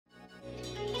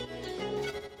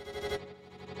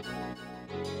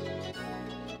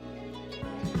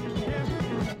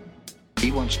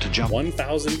He wants to jump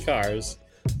 1,000 cars.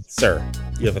 Sir,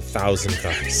 you have 1,000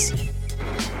 cars.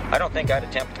 I don't think I'd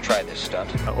attempt to try this stunt.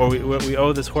 Or we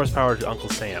owe this horsepower to Uncle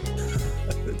Sam.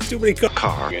 It's too many cars.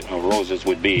 car. Roses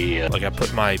would be... Like I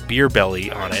put my beer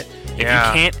belly on it. If you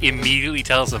can't immediately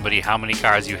tell somebody how many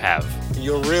cars you have.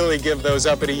 You'll really give those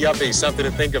uppity yuppies something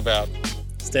to think about.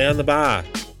 Stay on the bar.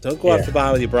 Don't go off the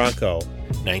bar with your Bronco.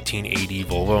 1980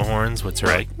 Volvo horns, what's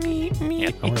right? I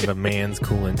want to have a man's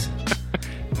coolant.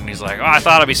 And he's like, oh, I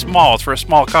thought it'd be small. It's for a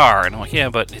small car. And I'm like, yeah,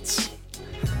 but it's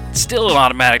still an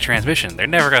automatic transmission. They're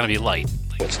never going to be light.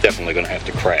 It's definitely going to have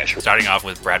to crash. Starting off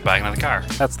with Brad buying another car.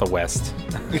 That's the West.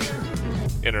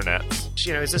 Internet.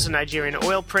 You know, is this a Nigerian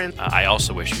oil print? I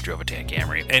also wish you drove a Tan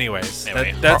Camry. Anyways,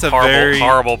 Anyway, that's a horrible, very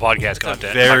horrible podcast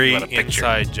content. very Talking about a picture.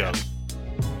 inside joke.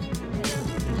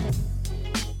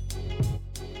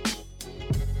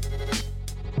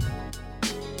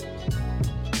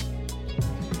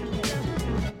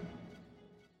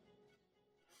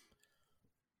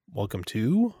 Welcome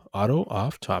to Auto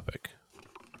Off Topic.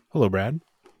 Hello, Brad.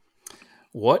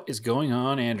 What is going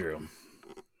on, Andrew?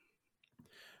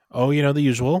 Oh, the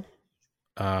usual.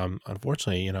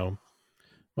 Unfortunately,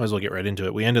 might as well get right into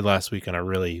it. We ended last week on a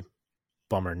really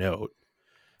bummer note.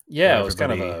 Yeah, it was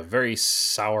kind of a very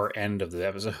sour end of the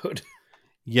episode.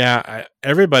 Yeah,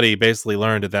 everybody basically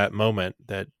learned at that moment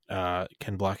that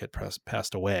Ken Block had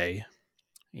passed away.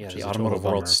 Yeah, the automotive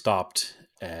world stopped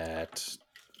at,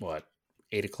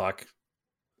 8 o'clock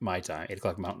my time, 8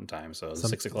 o'clock Mountain Time, so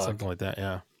 6 o'clock. Something like that,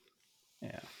 yeah.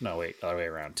 Yeah, no, wait, other way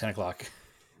around, 10 o'clock.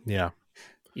 Yeah.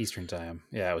 Eastern Time.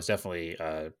 Yeah, it was definitely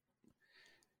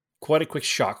quite a quick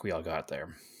shock we all got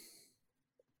there.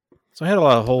 So I had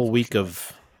a whole week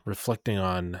of reflecting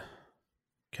on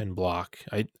Ken Block.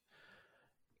 I'm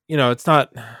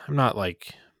not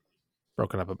like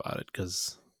broken up about it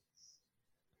because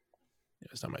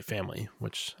it's not my family,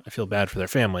 which I feel bad for their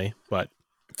family, but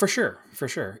For sure.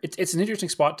 It's an interesting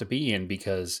spot to be in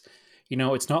because,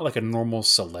 it's not like a normal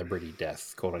celebrity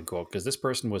death, quote unquote, because this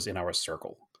person was in our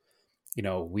circle.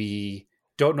 We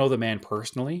don't know the man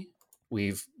personally.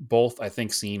 We've both, I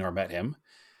think, seen or met him.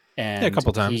 And a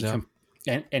couple times,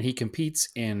 and he competes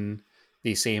in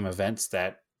the same events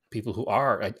that people who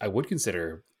are, I would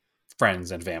consider friends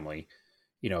and family,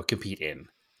 compete in.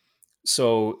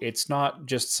 So it's not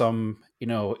just some,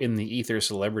 in the ether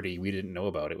celebrity we didn't know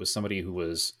about. It was somebody who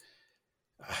was,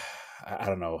 I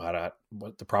don't know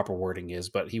what the proper wording is,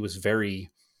 but he was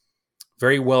very,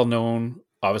 very well known,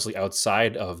 obviously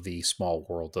outside of the small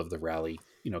world of the rally,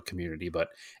 community, but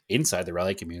inside the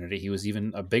rally community, he was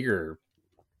even a bigger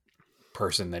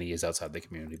person than he is outside the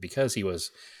community because he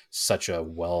was such a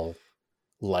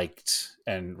well-liked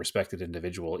and respected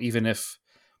individual. Even if,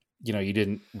 you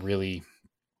didn't really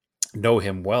know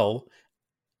him well,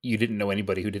 you didn't know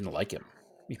anybody who didn't like him.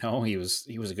 He was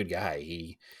a good guy.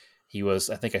 He was,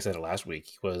 I think I said it last week,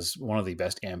 he was one of the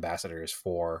best ambassadors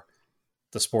for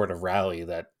the sport of rally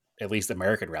that at least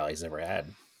American rallies ever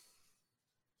had.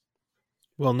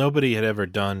 well, nobody had ever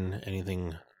done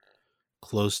anything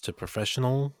close to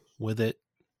professional with it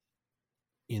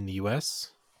in the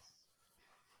U.S.,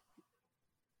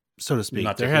 so to speak.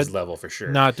 Not to his level, for sure.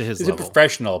 Not to his He's level. a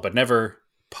professional, but never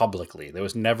publicly. There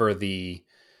was never the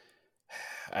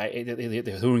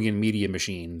hooligan media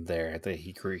machine there that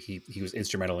he was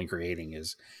instrumental in creating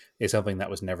is something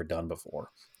that was never done before.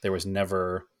 It was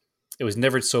never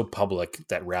so public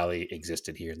that rally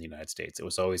existed here in the United States. It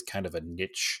was always kind of a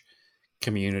niche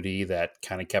community that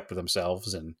kind of kept to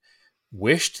themselves and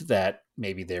wished that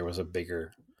maybe there was a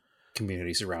bigger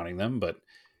community surrounding them. But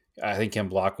I think Ken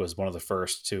Block was one of the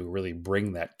first to really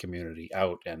bring that community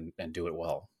out and do it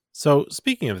well. So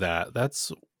speaking of that,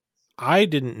 I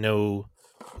didn't know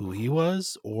who he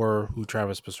was or who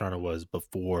Travis Pastrana was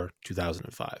before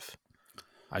 2005.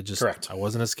 Correct. I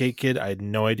wasn't a skate kid. I had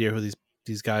no idea who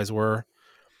these guys were.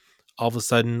 All of a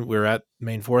sudden, we're at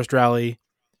Maine Forest Rally,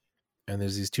 and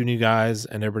there's these two new guys,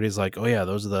 and everybody's like, "Oh yeah,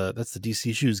 that's the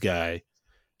DC Shoes guy,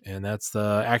 and that's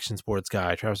the Action Sports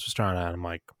guy, Travis Pastrana." And I'm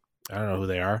like, I don't know who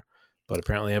they are, but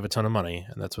apparently they have a ton of money,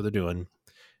 and that's what they're doing.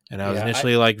 And I was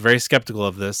initially very skeptical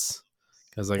of this.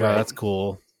 I was like, right. Oh, that's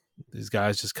cool. These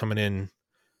guys just coming in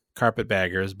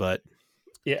carpetbaggers, but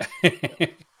yeah.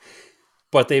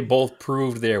 But they both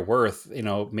proved their worth,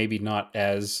 maybe not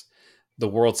as the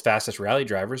world's fastest rally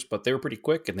drivers, but they were pretty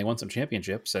quick and they won some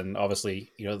championships. And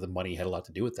obviously, the money had a lot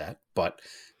to do with that, but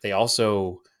they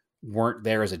also weren't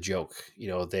there as a joke.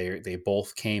 They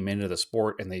both came into the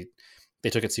sport and they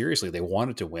took it seriously. They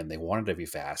wanted to win. They wanted to be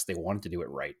fast. They wanted to do it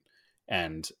right.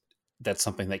 And that's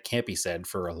something that can't be said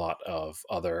for a lot of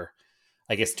other,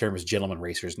 I guess the term is gentleman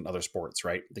racers in other sports,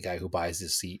 right? The guy who buys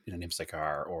his seat in an IMSA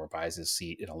car or buys his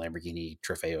seat in a Lamborghini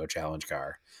Trofeo Challenge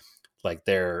car. Like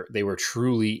they were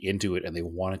truly into it and they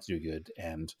wanted to do good,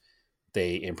 and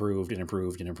they improved and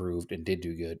improved and improved and did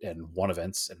do good and won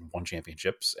events and won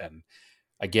championships. And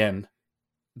again,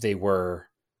 they were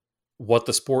what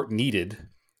the sport needed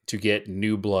to get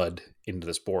new blood into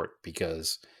the sport,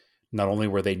 because not only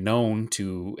were they known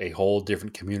to a whole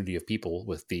different community of people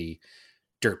with the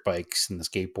dirt bikes and the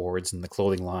skateboards and the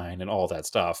clothing line and all that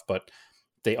stuff, but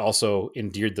they also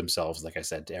endeared themselves, like I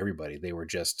said, to everybody. They were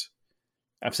just,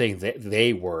 I'm saying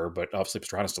they were, but obviously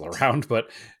Pastrana's still around, but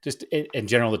just in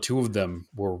general, the two of them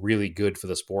were really good for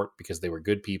the sport because they were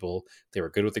good people. They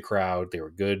were good with the crowd. They were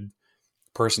good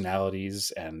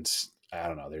personalities. And I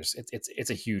don't know, it's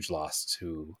a huge loss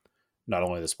to not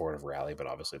only the sport of rally, but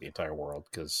obviously the entire world,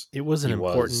 because it was an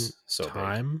important so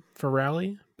time for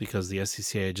rally because the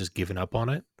SCCA had just given up on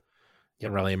it. Yep.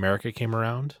 And Rally America came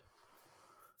around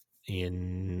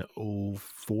in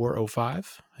 04,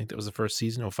 05. I think that was the first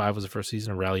season. 05 was the first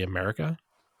season of Rally America.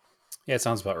 Yeah, it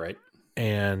sounds about right.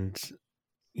 And,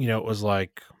 it was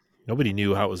like nobody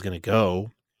knew how it was going to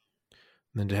go.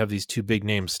 And then to have these two big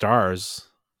name stars,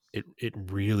 it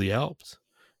really helped.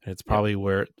 And it's probably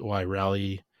why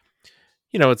Rally,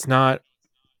 it's not,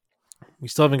 we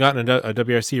still haven't gotten a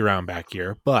WRC round back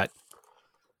here, but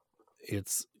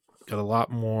it's got a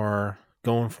lot more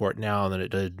going for it now than it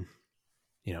did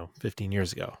 15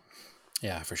 years ago.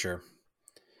 Yeah, for sure.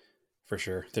 For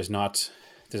sure. There's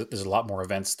a lot more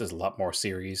events. There's a lot more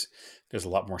series. There's a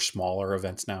lot more smaller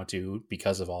events now too,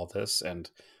 because of all this. And,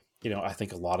 I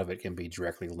think a lot of it can be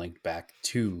directly linked back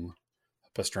to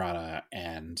Pastrana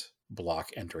and Block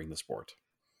entering the sport.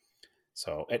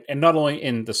 So, and not only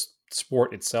in the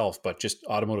sport itself, but just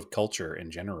automotive culture in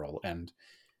general. And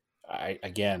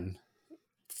again,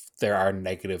 there are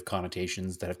negative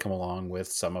connotations that have come along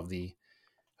with some of the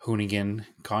Hoonigan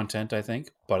content, I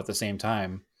think, but at the same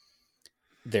time,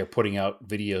 they're putting out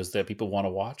videos that people want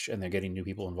to watch, and they're getting new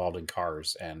people involved in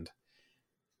cars. And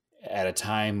at a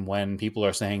time when people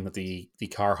are saying that the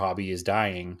car hobby is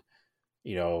dying,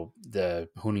 the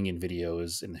Hoonigan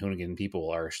videos and the Hoonigan people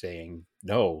are saying,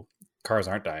 no, cars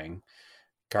aren't dying.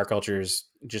 Car culture is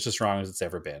just as strong as it's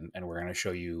ever been, and we're going to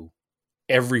show you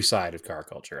every side of car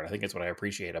culture. And I think that's what I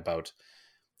appreciate about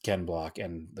Ken Block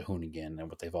and the Hoonigan and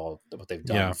what they've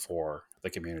done for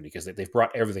the community, because they've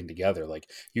brought everything together. Like,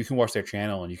 you can watch their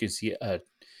channel and you can see a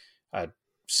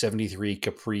 73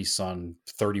 Caprice on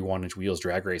 31-inch wheels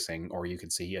drag racing, or you can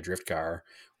see a drift car,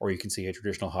 or you can see a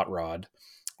traditional hot rod,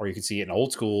 or you can see an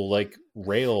old school like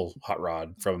rail hot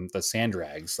rod from the sand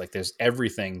drags. Like, there's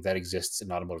everything that exists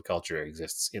in automotive culture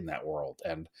exists in that world,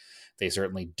 and they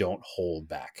certainly don't hold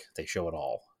back. They show it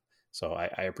all. So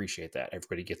I appreciate that.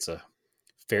 Everybody gets a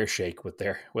fair shake with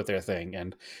their thing,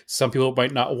 and some people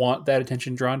might not want that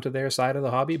attention drawn to their side of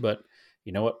the hobby, but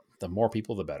you know what? The more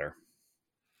people, the better.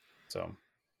 So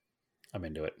I'm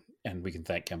into it, and we can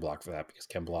thank Ken Block for that, because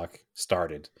Ken Block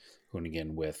started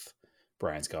Hoonigan with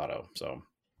Brian Scotto. So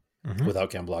without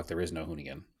Ken Block, there is no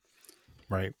Hoonigan.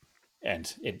 Right.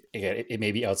 And it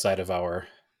may be outside of our,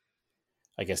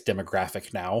 I guess,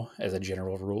 demographic now as a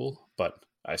general rule, but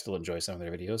I still enjoy some of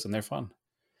their videos, and they're fun.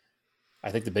 I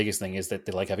think the biggest thing is that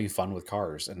they like having fun with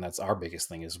cars, and that's our biggest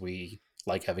thing, is we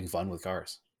like having fun with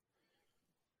cars.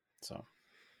 So,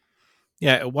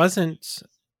 yeah, it wasn't,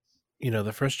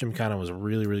 the first Gymkhana was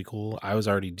really, really cool. I was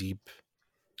already deep.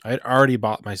 I had already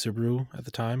bought my Subaru at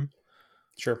the time.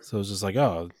 Sure. So it was just like,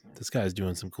 oh, this guy's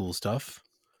doing some cool stuff.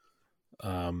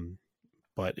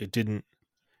 But it didn't,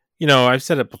 I've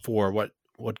said it before,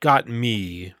 what got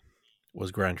me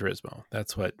was Gran Turismo.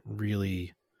 That's what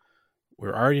really,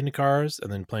 we're already into cars,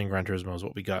 and then playing Gran Turismo is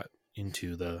what we got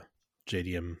into the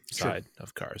JDM side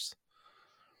of cars.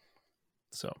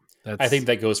 So I think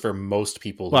that goes for most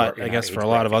people. But I guess for a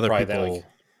lot of other people,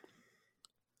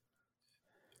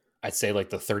 I'd say like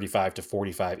the 35 to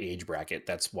 45 age bracket,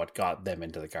 that's what got them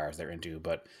into the cars they're into.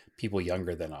 But people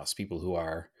younger than us, people who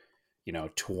are,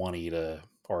 20 to,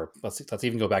 or let's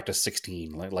even go back to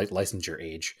 16, like licensure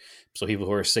age. So people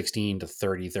who are 16 to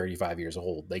 30, 35 years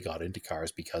old, they got into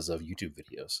cars because of YouTube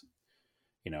videos.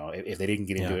 If they didn't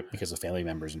get into it because of family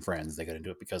members and friends, they got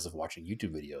into it because of watching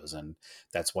YouTube videos. And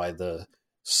that's why the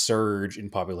surge in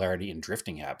popularity in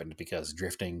drifting happened, because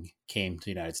drifting came to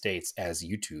the United States as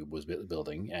YouTube was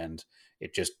building, and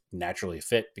it just naturally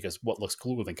fit, because what looks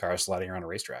cooler than cars sliding around a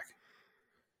racetrack?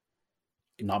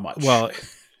 Not much. Well,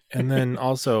 and then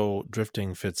also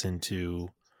drifting fits into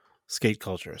skate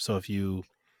culture. So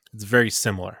it's very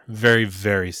similar, very,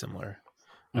 very similar.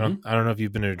 I don't know if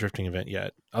you've been to a drifting event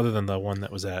yet, other than the one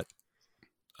that was at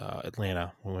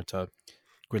Atlanta. We went to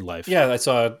Grid Life. Yeah, I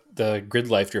saw the Grid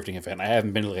Life drifting event. I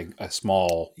haven't been to like a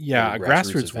small, Yeah, a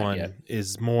grassroots event one yet.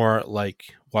 is more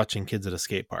like watching kids at a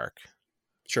skate park,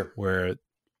 Sure, where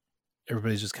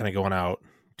everybody's just kind of going out,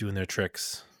 doing their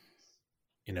tricks,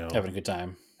 having a good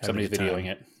time. having a Somebody's good videoing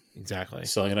time. it, Exactly.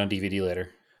 selling it on DVD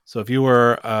later. So if you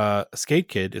were a skate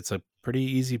kid, it's a pretty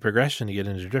easy progression to get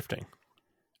into drifting.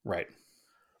 Right.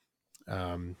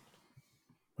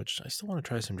 Which I still want to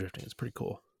try some drifting. It's pretty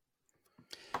cool.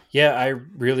 Yeah, I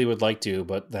really would like to,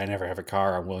 but I never have a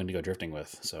car I'm willing to go drifting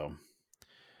with. So,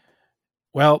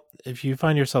 Well, if you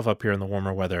find yourself up here in the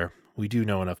warmer weather, we do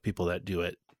know enough people that do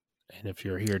it. And if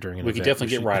you're here during an we event, could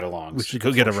definitely get ride-alongs. We should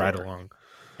go get a for ride sure. along.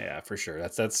 Yeah, for sure.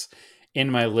 That's in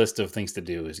my list of things to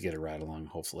do is get a ride along.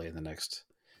 Hopefully in the next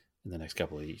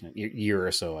couple of year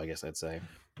or so, I guess I'd say.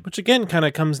 Which again kind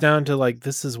of comes down to like,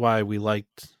 this is why we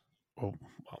liked, well,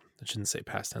 I shouldn't say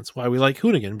past tense, why we like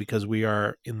Hoonigan, because we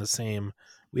have the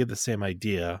same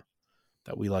idea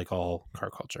that we like all car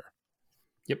culture.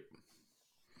 Yep.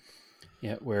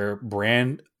 Yeah, we're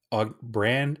brand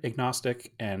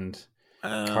agnostic and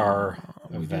car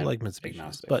we do event like Mitsubishi,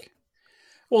 agnostic. but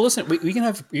well, listen, you can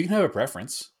have a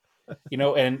preference,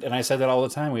 and I said that all the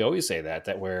time. We always say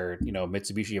that we're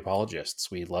Mitsubishi apologists.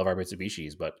 We love our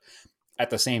Mitsubishis, but at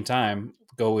the same time,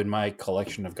 go in my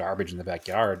collection of garbage in the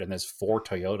backyard, and there's 4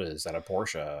 Toyotas and a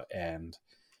Porsche and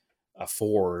a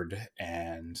Ford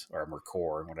or a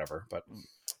Mercor and whatever. But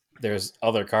there's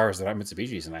other cars that are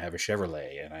Mitsubishis, and I have a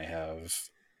Chevrolet, and I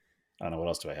don't know, what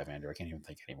else do I have, Andrew? I can't even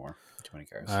think anymore. Too many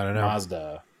cars. I don't know.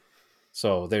 Mazda.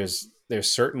 So there's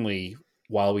certainly,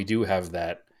 while we do have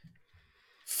that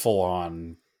full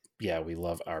on, yeah, we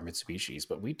love our Mitsubishis,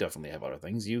 but we definitely have other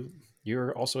things.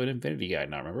 You're also an Infinity guy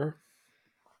now, remember?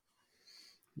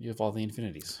 You have all the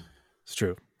Infinities. it's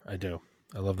true. I do.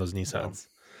 I love those Nissans.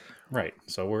 Right.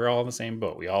 So we're all in the same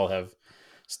boat. We all have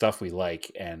stuff we like,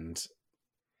 and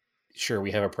sure,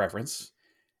 we have a preference,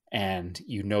 and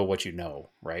what you know,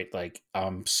 right? Like,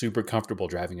 I'm super comfortable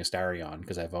driving a Starion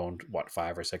because I've owned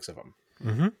 5 or 6 of them.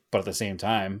 Mm-hmm. But at the same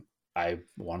time, I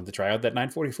wanted to try out that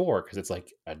 944 because it's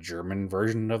like a German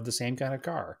version of the same kind of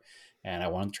car. And I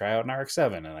wanted to try out an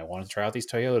RX-7, and I wanted to try out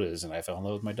these Toyotas, and I fell in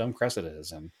love with my dumb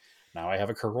Cressidas, and now I have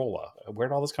a Corolla.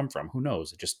 Where'd all this come from? Who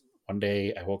knows? It just, one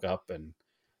day I woke up and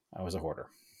I was a hoarder.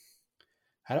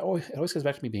 It always goes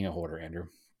back to me being a hoarder, Andrew.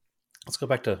 Let's go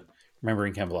back to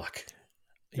remembering Ken Block.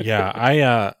 Yeah,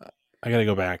 I got to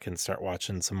go back and start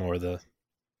watching some of the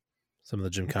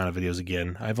Gymkhana videos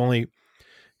again. I've only,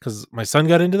 because my son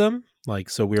got into them, like,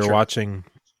 so we were Sure. watching.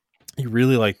 He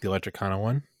really liked the Electricana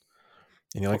one,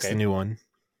 and he likes the new one.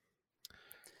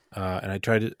 And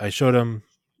I showed him.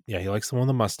 Yeah, he likes the one with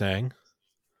the Mustang.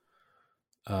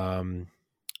 I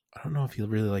don't know if he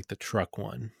really liked the truck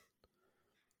one.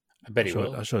 I bet he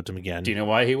will. I'll show it to him again. Do you know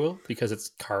why he will? Because it's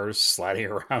cars sliding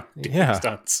around doing Yeah.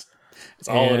 stunts. That's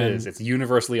all it is. It's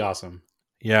universally awesome.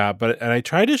 Yeah, and I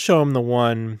tried to show him the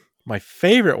one, my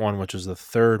favorite one, which was the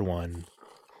third one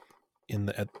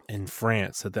in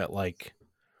France at that like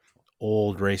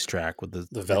old racetrack with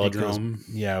the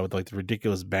Velodrome. with like the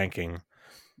ridiculous banking.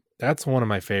 That's one of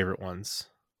my favorite ones.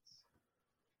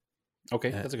 Okay,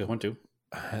 that's a good one too.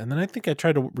 And then I think I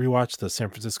tried to rewatch the San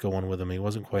Francisco one with him. He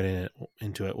wasn't quite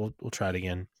into it. We'll try it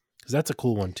again because that's a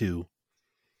cool one too.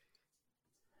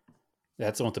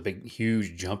 That's the one with the big,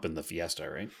 huge jump in the Fiesta,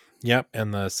 right? Yep,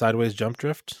 and the sideways jump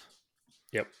drift.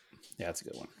 Yep. Yeah, that's a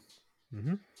good one.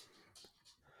 Mm-hmm.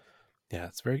 Yeah,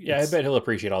 it's very. Yeah, I bet he'll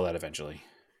appreciate all that eventually.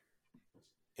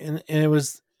 And it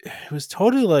was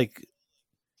totally like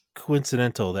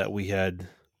coincidental that we had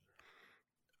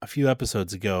a few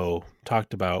episodes ago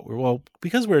talked about, well,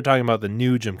 because we were talking about the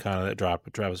new Gymkhana that dropped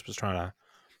with Travis Pastrana,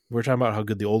 we were talking about how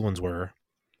good the old ones were.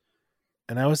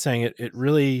 And I was saying it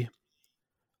really,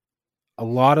 a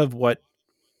lot of what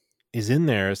is in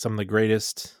there is some of the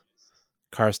greatest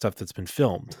car stuff that's been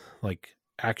filmed, like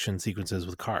action sequences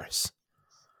with cars.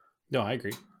 No, I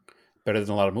agree. Better than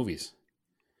a lot of movies.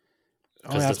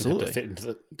 Oh, absolutely.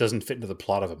 Doesn't fit into the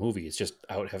plot of a movie. It's just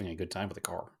out having a good time with a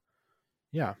car.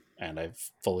 Yeah. And I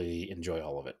fully enjoy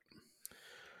all of it.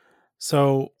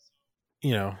 So,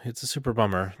 it's a super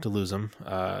bummer to lose him.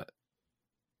 I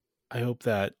hope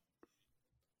that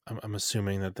I'm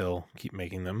assuming that they'll keep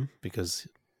making them because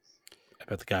I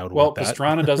bet the guy would want that. Well,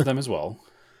 Pastrana does them as well.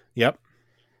 Yep.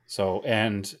 So,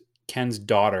 and Ken's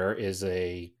daughter is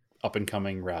a up and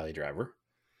coming rally driver.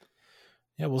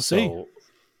 Yeah, we'll see. So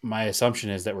my assumption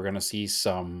is that we're going to see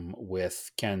some with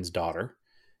Ken's daughter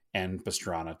and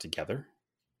Pastrana together,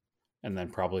 and then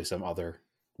probably some other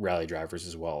rally drivers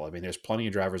as well. I mean, there's plenty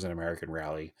of drivers in American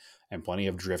Rally and plenty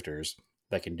of drifters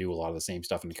that can do a lot of the same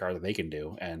stuff in the car that they can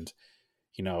do. And,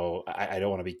 you know, I don't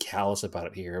want to be callous about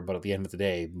it here, but at the end of the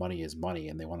day, money is money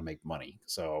and they want to make money.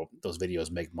 So those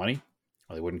videos make money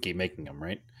or they wouldn't keep making them,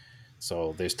 right?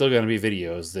 So there's still going to be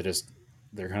videos that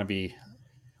they're going to be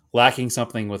lacking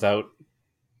something without,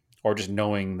 or just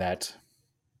knowing that,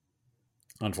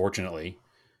 unfortunately,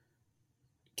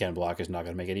 Ken Block is not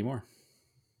going to make any more.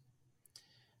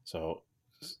 So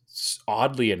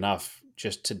oddly enough,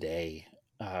 just today,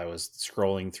 I was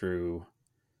scrolling through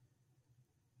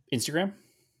Instagram,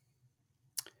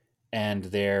 and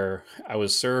there I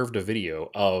was served a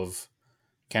video of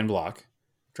Ken Block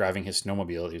driving his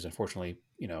snowmobile. He was unfortunately,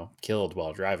 killed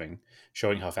while driving,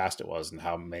 showing how fast it was and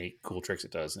how many cool tricks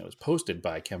it does. And it was posted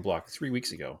by Ken Block 3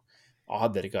 weeks ago.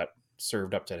 Odd that it got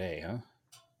served up today, huh?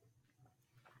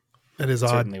 That is It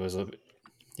odd. certainly was it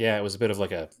was a bit of like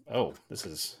this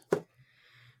is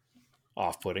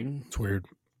off-putting. It's weird.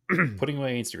 Putting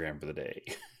away Instagram for the day.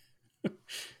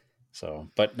 So,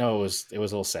 but no, it was a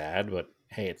little sad, but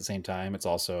hey, at the same time, it's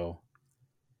also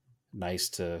nice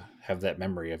to have that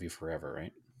memory of you forever,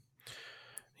 right?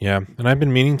 Yeah, and I've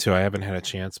been meaning to. I haven't had a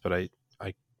chance, but I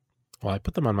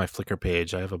put them on my Flickr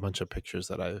page. I have a bunch of pictures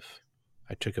that I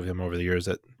took of him over the years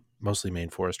at mostly Maine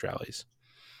Forest rallies.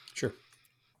 Sure.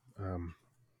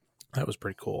 That was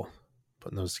pretty cool,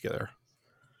 putting those together.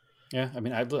 Yeah, I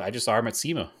mean, I just saw him at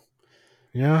SEMA.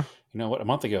 Yeah. You know what? A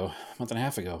month and a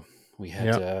half ago, we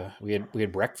had we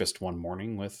had breakfast one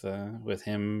morning with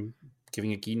him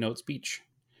giving a keynote speech,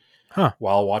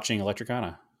 while watching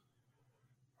Electricana.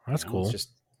 That's cool. It's just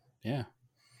yeah.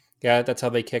 That's how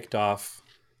they kicked off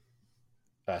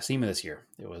SEMA this year.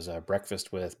 It was a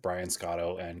breakfast with Brian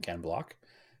Scotto and Ken Block,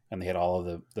 and they had all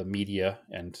of the media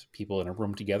and people in a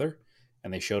room together,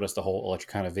 and they showed us the whole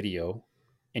Electricana video,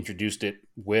 introduced it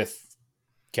with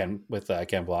Ken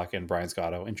Block and Brian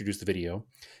Scotto, introduced the video,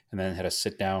 and then had a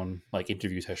sit down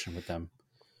interview session with them.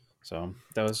 So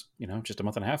that was just a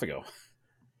month and a half ago.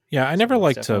 Yeah, I never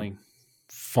liked definitely... to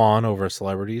fawn over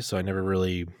celebrities, so I never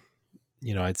really,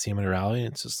 I'd see him at a rally,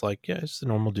 and it's just like, yeah, it's just a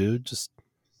normal dude, just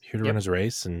here to run his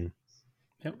race, and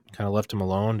kind of left him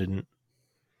alone.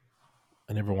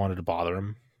 I never wanted to bother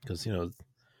him because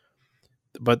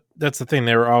but that's the thing.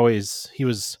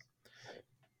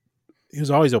 He was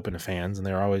always open to fans, and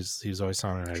he was always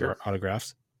signing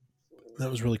autographs.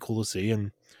 That was really cool to see.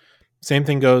 And same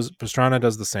thing goes, Pastrana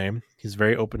does the same. He's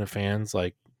very open to fans.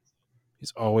 Like,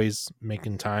 he's always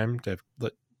making time to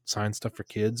sign stuff for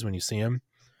kids when you see him.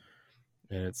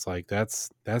 And it's like, that's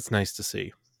nice to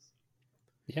see.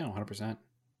 Yeah, 100%.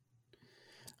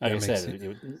 Like I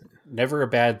said, never a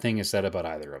bad thing is said about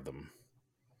either of them.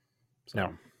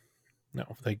 So.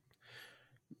 No.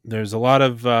 There's a lot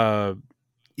of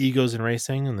egos in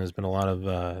racing, and there's been a lot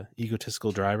of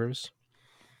egotistical drivers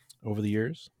over the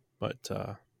years, but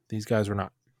these guys were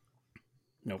not.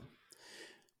 Nope.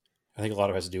 I think a lot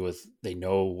of it has to do with they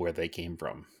know where they came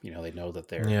from. They know that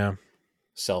they're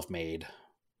self-made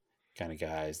kind of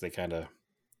guys. They kind of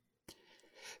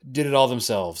did it all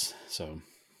themselves. So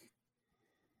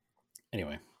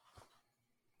anyway,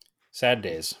 sad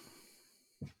days.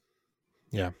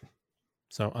 Yeah.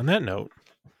 So on that note,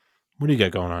 what do you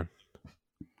got going on?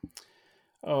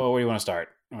 Oh, where do you want to start?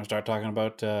 You want to start talking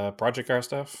about project car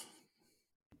stuff?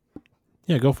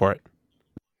 Yeah, go for it.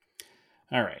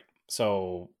 All right.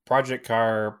 So project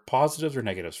car positives or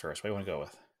negatives first? What do you want to go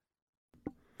with?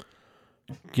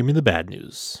 Give me the bad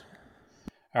news.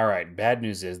 All right. Bad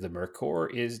news is the Mercor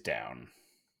is down.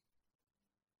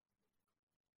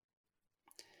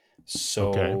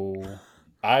 So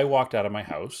I walked out of my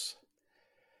house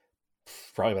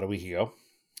probably about a week ago,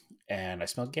 and I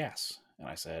smelled gas. And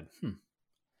I said,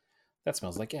 that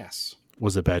smells like gas.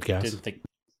 Was it bad gas?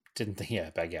 Didn't think, yeah,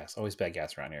 bad gas. Always bad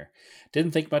gas around here.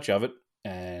 Didn't think much of it,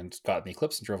 and got in the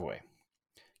Eclipse and drove away.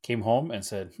 Came home and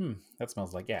said, that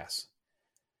smells like gas.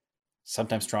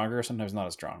 Sometimes stronger, sometimes not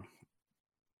as strong.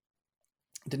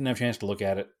 Didn't have a chance to look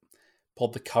at it.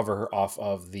 Pulled the cover off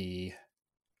of the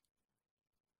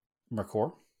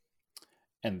Mercor,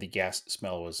 and the gas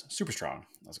smell was super strong.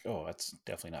 I was like, oh, that's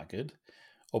definitely not good.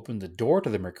 Opened the door to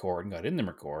the Mercor and got in the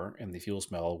Mercor, and the fuel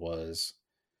smell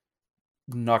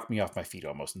knocked me off my feet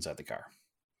almost inside the car.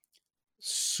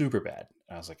 Super bad.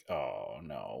 I was like, oh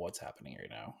no, what's happening right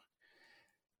now?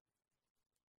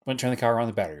 Went to turn the car on,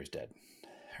 the battery was dead.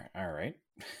 All right.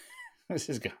 This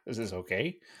is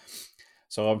okay.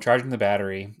 So I'm charging the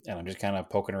battery, and I'm just kind of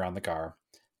poking around the car,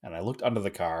 and I looked under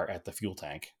the car at the fuel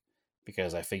tank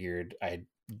because I figured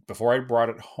before I brought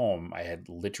it home, I had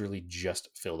literally just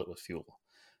filled it with fuel.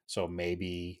 So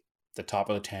maybe the top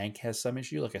of the tank has some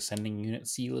issue, like a sending unit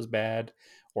seal is bad,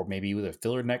 or maybe the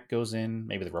filler neck goes in,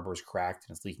 maybe the rubber is cracked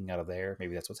and it's leaking out of there.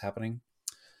 Maybe that's what's happening.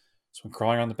 So I'm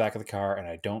crawling around the back of the car and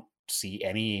I don't see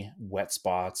any wet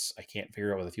spots. I can't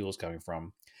figure out where the fuel is coming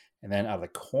from. And then out of the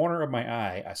corner of my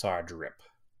eye, I saw a drip.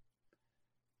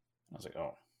 I was like,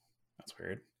 oh, that's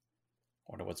weird.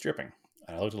 I wonder what's dripping.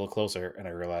 And I looked a little closer and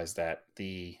I realized that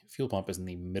the fuel pump is in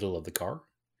the middle of the car,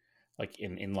 like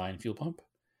an inline fuel pump.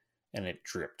 And it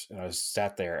dripped. And I was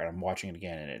sat there and I'm watching it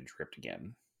again and it dripped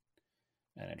again.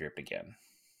 And it dripped again.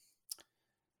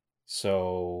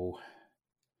 So,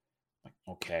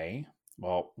 okay.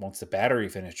 Well, once the battery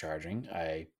finished charging,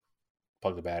 I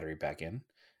plugged the battery back in.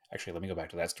 Actually, let me go back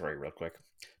to that story real quick.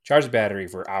 Charged the battery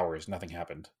for hours. Nothing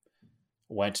happened.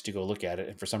 Went to go look at it.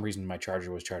 And for some reason, my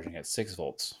charger was charging at 6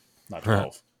 volts, not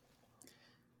 12.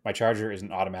 My charger is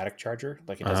an automatic charger.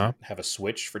 Like it doesn't have a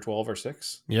switch for 12 or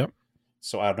 6. Yep.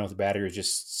 So I don't know if the battery was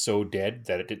just so dead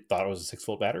that it thought it was a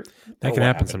 6-volt battery. That can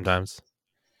happen sometimes.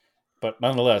 But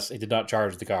nonetheless, it did not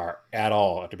charge the car at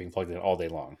all after being plugged in all day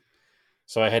long.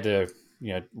 So I had to,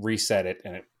 reset it,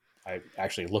 and I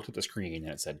actually looked at the screen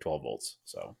and it said 12 volts.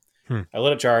 So I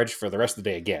let it charge for the rest of the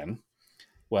day again.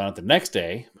 Went out the next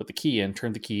day, put the key in,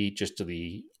 turned the key just to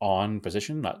the on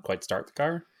position, not quite start the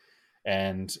car,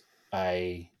 and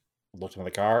I looked into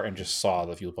the car and just saw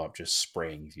the fuel pump just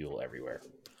spraying fuel everywhere.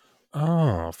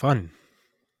 Oh, fun.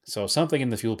 So something in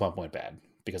the fuel pump went bad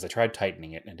because I tried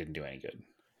tightening it and it didn't do any good.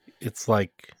 It's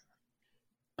like,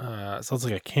 sounds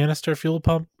like a canister fuel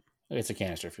pump. It's a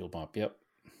canister fuel pump. Yep.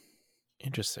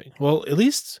 Interesting. Well, at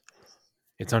least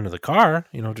it's under the car.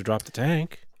 You don't have to drop the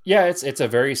tank. Yeah, it's a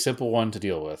very simple one to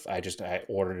deal with. I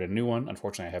ordered a new one.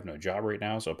 Unfortunately, I have no job right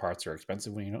now, so parts are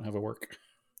expensive when you don't have a work.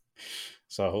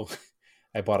 So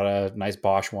I bought a nice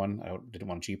Bosch one. I didn't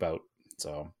want to cheap out.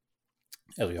 So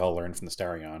as we all learned from the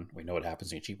Starion, we know what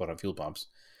happens when you cheap out on fuel pumps.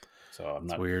 So I'm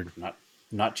not weird.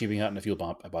 Not cheaping out in a fuel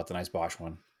pump. I bought the nice Bosch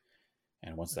one.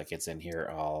 And once that gets in here,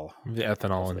 I'll... The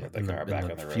ethanol in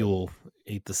the fuel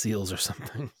ate the seals or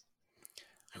something.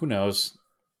 Who knows?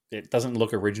 It doesn't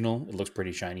look original. It looks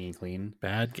pretty shiny and clean.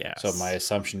 Bad gas. So my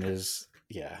assumption is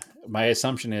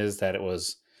that it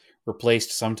was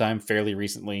replaced sometime fairly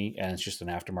recently, and it's just an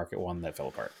aftermarket one that fell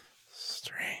apart.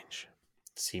 Strange.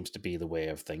 Seems to be the way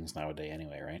of things nowadays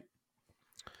anyway, right?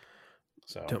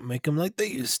 So don't make them like they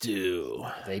used to.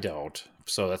 They don't.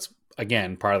 So that's,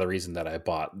 again, part of the reason that I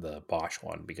bought the Bosch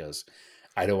one, because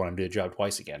I don't want to do the job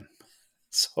twice again.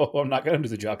 So I'm not going to do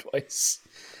the job twice.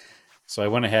 So I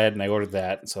went ahead and I ordered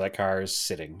that. So that car is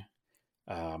sitting.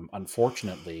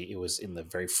 Unfortunately, it was in the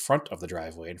very front of the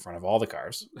driveway in front of all the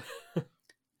cars.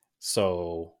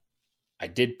 So I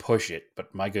did push it,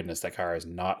 but my goodness, that car is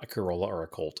not a Corolla or a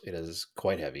Colt. It is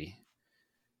quite heavy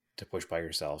to push by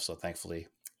yourself. So thankfully,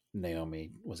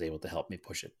 Naomi was able to help me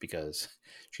push it because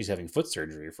she's having foot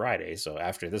surgery Friday. So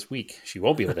after this week, she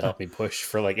won't be able to help me push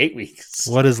for like 8 weeks.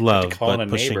 What is love but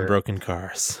pushing broken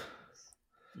cars?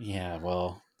 Yeah,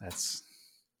 well, it's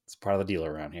part of the deal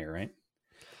around here, right?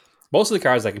 Most of the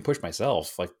cars I can push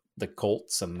myself, like the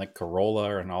Colts and the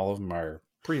Corolla, and all of them are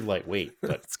pretty lightweight.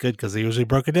 But it's good because they usually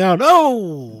broke it down.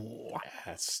 Oh,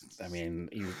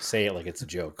 you say it like it's a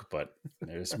joke, but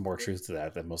there's more truth to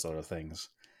that than most other things.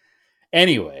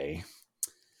 Anyway,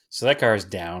 so that car is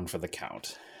down for the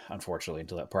count, unfortunately,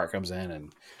 until that part comes in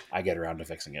and I get around to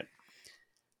fixing it.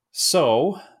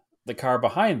 So the car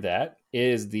behind that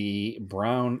is the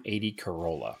brown 80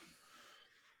 Corolla.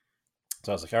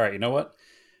 So I was like, all right, you know what?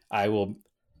 I will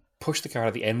push the car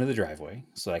to the end of the driveway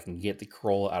so I can get the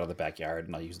Corolla out of the backyard,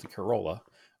 and I'll use the Corolla.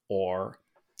 Or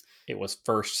it was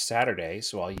first Saturday,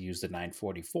 so I'll use the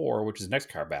 944, which is the next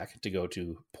car back, to go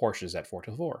to Porsche's at 4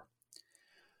 till 4.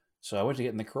 So I went to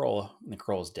get in the Corolla, and the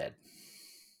Corolla's dead.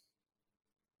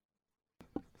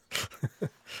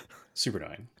 Super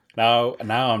annoying. Now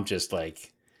I'm just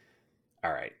like,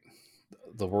 all right.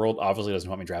 The world obviously doesn't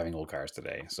want me driving old cars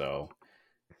today. So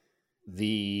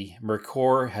the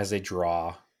Mercor has a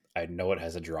draw. I know it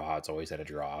has a draw. It's always had a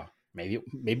draw. Maybe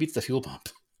it's the fuel pump.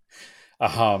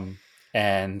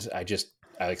 And I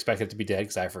expect it to be dead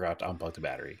because I forgot to unplug the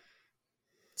battery.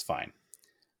 It's fine.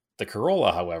 The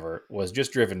Corolla, however, was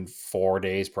just driven 5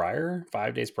 days prior,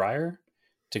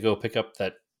 to go pick up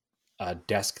that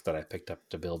desk that I picked up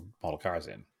to build model cars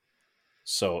in.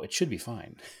 So it should be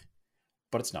fine,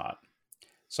 but it's not.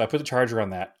 So I put the charger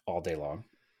on that all day long.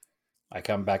 I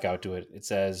come back out to it. It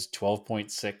says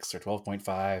 12.6 or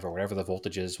 12.5 or whatever the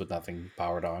voltage is with nothing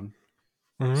powered on.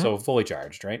 Mm-hmm. So fully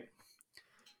charged, right?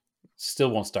 Still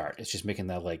won't start. It's just making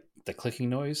that like the clicking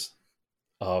noise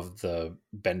of the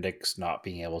Bendix not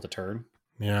being able to turn.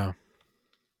 Yeah.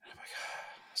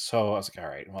 So I was like,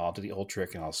 all right, well, I'll do the old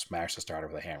trick and I'll smash the starter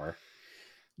with a hammer.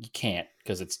 You can't,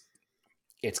 because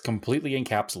it's completely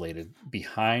encapsulated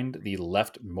behind the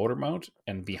left motor mount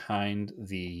and behind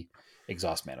the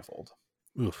exhaust manifold.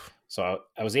 Oof. So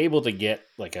I was able to get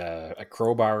like a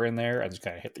crowbar in there. I just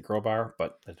kind of hit the crowbar,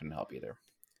 but that didn't help either.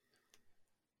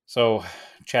 So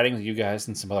chatting with you guys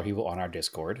and some other people on our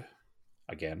Discord.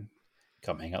 Again,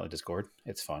 come hang out in the Discord.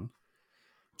 It's fun.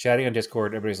 Chatting on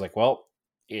Discord, everybody's like, well,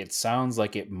 it sounds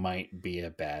like it might be a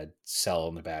bad cell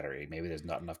in the battery. Maybe there's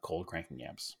not enough cold cranking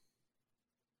amps.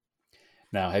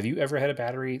 Now, have you ever had a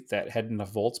battery that had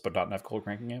enough volts but not enough cold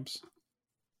cranking amps?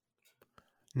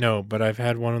 No, but I've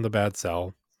had one on the bad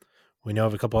cell. We know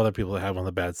of a couple other people that had one on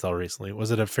the bad cell recently.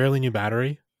 Was it a fairly new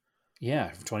battery? Yeah,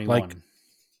 from 21. Like,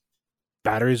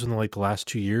 batteries in like the last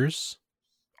 2 years,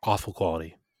 awful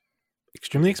quality.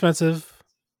 Extremely expensive,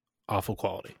 awful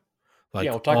quality. Like,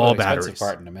 yeah, we'll talk all about the expensive batteries.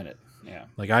 part in a minute. Yeah.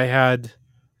 Like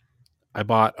I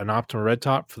bought an Optima Red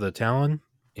Top for the Talon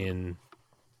in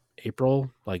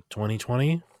April, like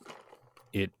 2020.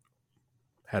 It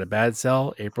had a bad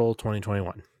cell April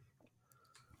 2021.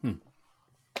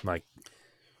 Like,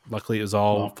 luckily it was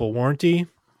all full warranty,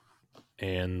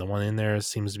 and the one in there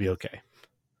seems to be okay.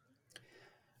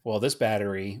 Well, this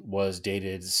battery was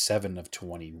dated 7 of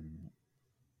 20.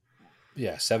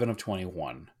 Yeah, 7 of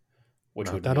 21, which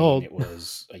Not would that mean old. it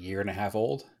was a year and a half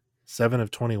old. 7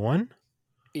 of 21?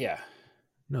 Yeah.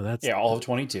 No, that's all of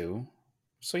 22.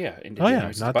 So yeah, it's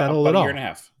not about, that old about at a year all. and a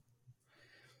half.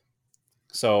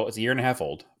 So it's a year and a half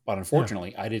old, but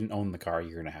unfortunately, I didn't own the car a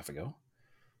year and a half ago.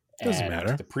 Doesn't And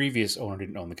matter. The previous owner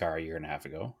didn't own the car a year and a half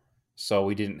ago, so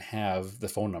we didn't have the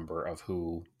phone number of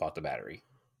who bought the battery.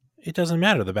 It doesn't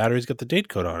matter. The battery's got the date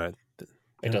code on it. They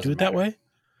don't doesn't do it that matter. way?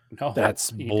 No,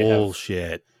 That's you need to have-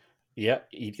 bullshit. Yeah,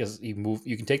 because you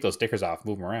can take those stickers off,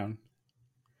 move them around.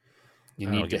 You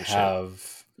I don't need give to a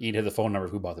shit. have the phone number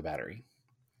of who bought the battery.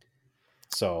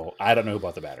 So I don't know who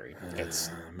bought the battery.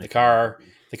 It's the car.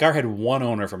 The car had one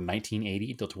owner from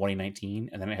 1980 till 2019,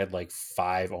 and then it had like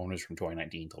 5 owners from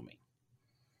 2019 till me.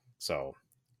 So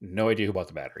no idea who bought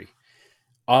the battery.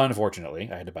 Unfortunately,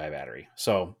 I had to buy a battery.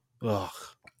 So Ugh.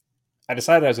 I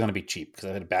decided I was going to be cheap because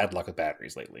I had bad luck with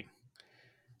batteries lately.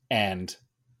 And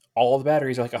all the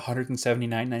batteries are like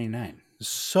 $179.99.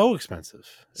 So expensive.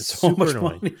 It's So super much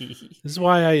annoying. money. This is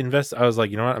why I invest. I was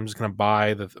like, you know what? I'm just going to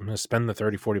I'm going to spend the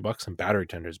 $30-$40 on battery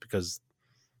tenders because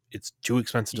it's too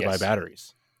expensive to buy Yes.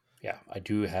 batteries. Yeah, I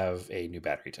do have a new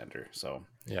battery tender. So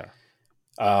Yeah.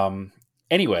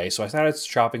 anyway, so I started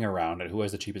shopping around at who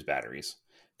has the cheapest batteries.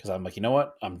 Because I'm like, you know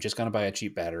what? I'm just going to buy a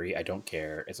cheap battery. I don't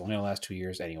care. It's only going to last 2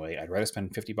 years anyway. I'd rather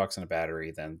spend $50 on a battery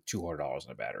than $200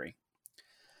 on a battery.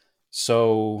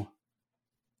 So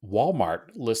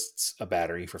Walmart lists a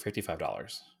battery for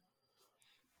 $55.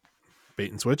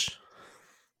 Bait and switch.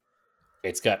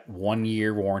 It's got 1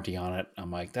 year warranty on it.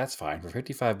 I'm like, that's fine for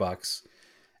 $55.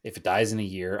 If it dies in a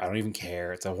year, I don't even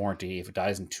care. It's a warranty. If it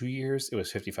dies in 2 years, it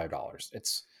was $55.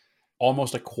 It's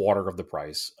almost a quarter of the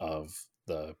price of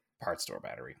the parts store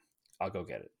battery. I'll go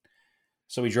get it.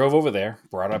 So we drove over there,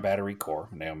 brought our battery core,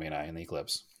 Naomi and I, in the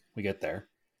Eclipse. We get there,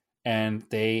 and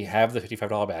they have the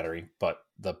 $55 battery, but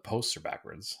the posts are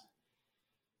backwards.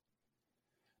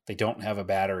 They don't have a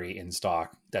battery in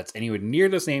stock that's anywhere near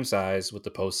the same size with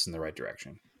the posts in the right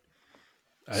direction.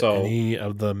 So Any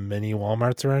of the many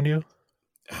Walmarts around you?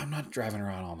 I'm not driving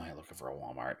around all night looking for a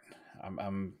Walmart.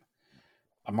 I'm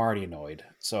already annoyed.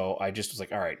 So I just was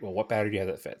like, all right, well, what battery do you have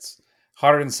that fits?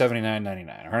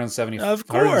 $179.99, Of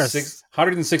course.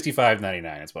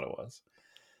 $165.99 is what it was.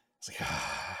 It's like,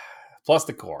 plus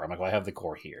the core. I'm like, well, I have the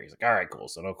core here. He's like, all right, cool.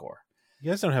 So no core. You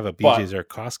guys don't have a But- BJ's or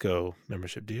Costco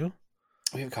membership, do you?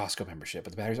 We have a Costco membership,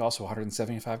 but the battery's also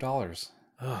 $175.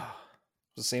 Oh,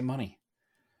 It's the same money.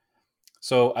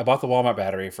 So I bought the Walmart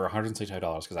battery for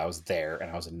 $165 because I was there and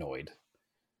I was annoyed.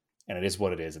 And it is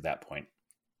what it is at that point.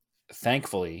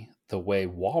 Thankfully, the way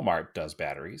Walmart does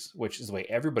batteries, which is the way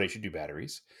everybody should do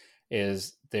batteries,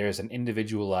 is there's an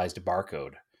individualized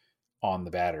barcode on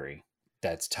the battery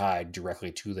that's tied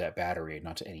directly to that battery,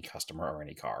 not to any customer or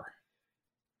any car.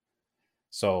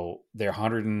 So their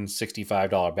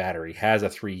 $165 battery has a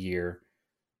 3-year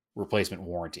replacement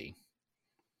warranty.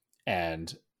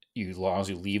 And as long as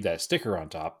you leave that sticker on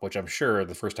top, which I'm sure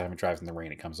the first time it drives in the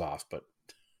rain, it comes off. But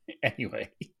anyway,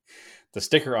 the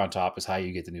sticker on top is how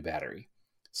you get the new battery.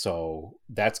 So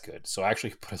that's good. So I actually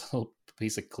put a little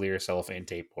piece of clear cellophane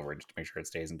tape over it just to make sure it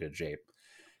stays in good shape.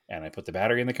 And I put the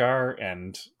battery in the car.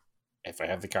 And if I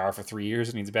have the car for 3 years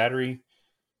and needs a battery,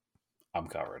 I'm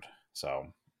covered. So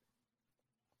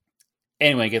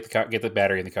anyway, get the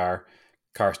battery in the car.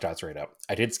 Car starts right up.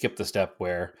 I did skip the step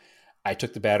where I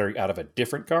took the battery out of a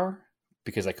different car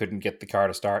because I couldn't get the car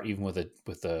to start even with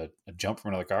a jump from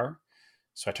another car.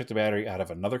 So I took the battery out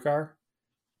of another car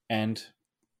and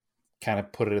kind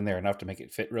of put it in there enough to make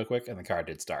it fit real quick, and the car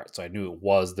did start. So I knew it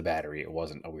was the battery. It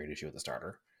wasn't a weird issue with the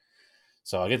starter.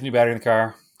 So I get the new battery in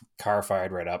the car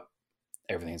fired right up.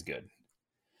 Everything's good.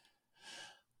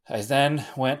 I then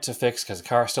went to fix, because the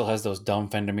car still has those dumb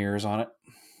fender mirrors on it,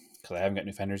 because I haven't got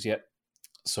new fenders yet.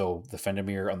 So the fender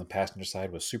mirror on the passenger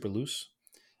side was super loose,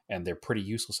 and they're pretty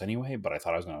useless anyway, but I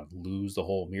thought I was going to lose the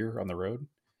whole mirror on the road.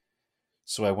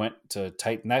 So I went to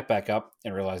tighten that back up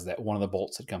and realized that one of the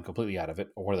bolts had come completely out of it,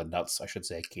 or one of the nuts, I should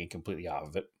say, came completely out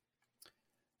of it.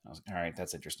 I was like, all right,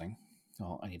 that's interesting.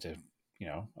 Well, I need to,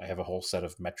 I have a whole set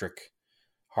of metric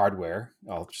hardware.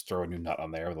 I'll just throw a new nut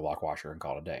on there with a lock washer and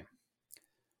call it a day.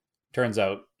 Turns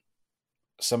out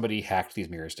somebody hacked these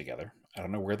mirrors together. I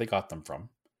don't know where they got them from,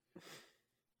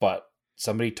 but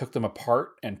somebody took them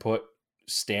apart and put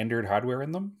standard hardware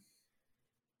in them.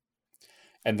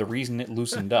 And the reason it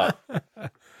loosened up,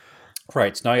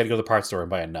 right, so now I got to go to the parts store and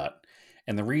buy a nut.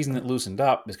 And the reason it loosened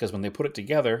up is because when they put it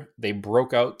together, they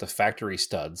broke out the factory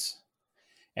studs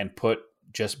and put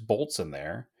just bolts in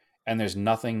there. And there's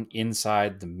nothing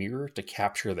inside the mirror to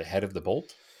capture the head of the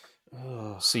bolt.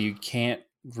 So you can't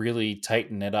really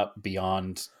tighten it up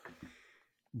beyond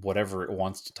whatever it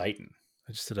wants to tighten.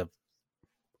 I just did a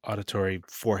auditory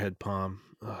forehead palm.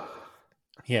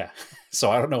 Yeah. So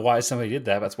I don't know why somebody did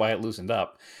that. That's why it loosened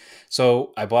up.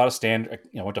 So I bought a stand,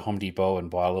 went to Home Depot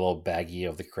and bought a little baggie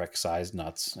of the correct size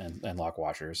nuts and lock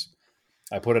washers.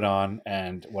 I put it on,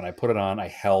 and when I put it on, I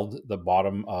held the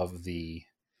bottom of the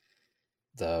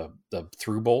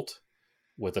through bolt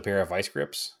with a pair of vice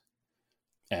grips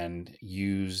and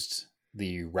used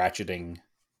the ratcheting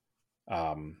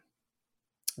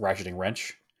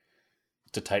wrench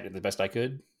to tighten it the best I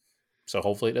could. So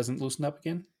hopefully it doesn't loosen up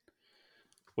again,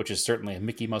 which is certainly a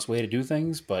Mickey Mouse way to do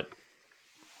things, but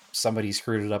somebody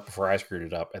screwed it up before I screwed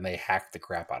it up, and they hacked the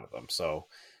crap out of them. So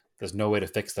there's no way to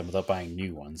fix them without buying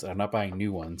new ones. And I'm not buying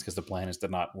new ones because the plan is to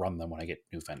not run them when I get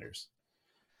new fenders.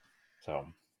 So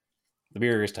the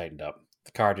mirror is tightened up.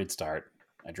 The car did start.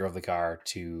 I drove the car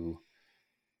to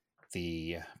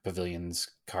the Pavilions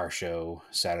car show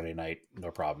Saturday night.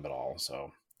 No problem at all.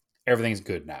 So everything's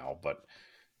good now. But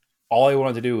all I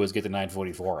wanted to do was get the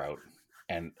 944 out.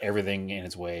 And everything in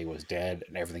its way was dead,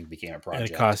 and everything became a project.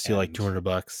 And it cost you like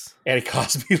 $200. And it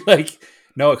cost me it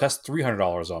cost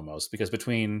 $300 almost, because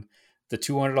between the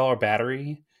 $200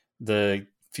 battery, the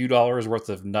few dollars worth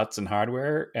of nuts and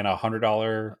hardware, and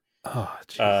 $100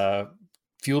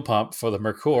 fuel pump for the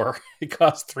Merkur, it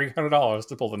cost $300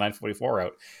 to pull the 944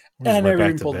 out. And I never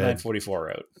even pulled the 944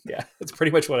 out. Yeah, that's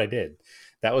pretty much what I did.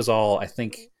 That was all, I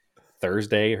think,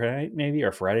 Thursday night maybe,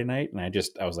 or Friday night. And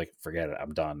I was like, forget it,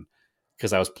 I'm done.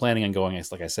 Because I was planning on going,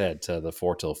 like I said, to the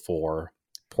 4 till 4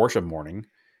 Porsche morning,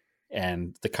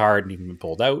 and the car hadn't even been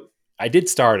pulled out. I did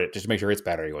start it just to make sure its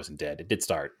battery wasn't dead. It did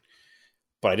start,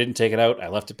 but I didn't take it out. I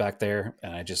left it back there,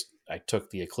 and I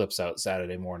took the Eclipse out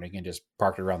Saturday morning and just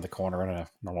parked it around the corner in a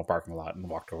normal parking lot and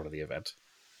walked over to the event.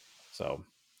 So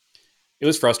it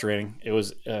was frustrating. It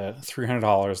was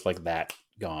 $300 like that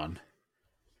gone,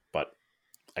 but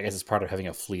I guess it's part of having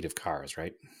a fleet of cars,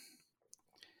 right?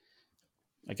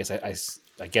 I guess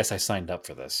I signed up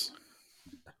for this.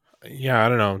 Yeah, I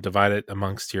don't know. Divide it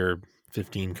amongst your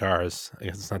 15 cars. I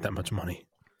guess it's not that much money.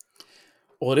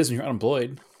 Well, it is when you're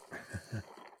unemployed.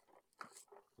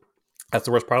 That's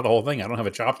the worst part of the whole thing. I don't have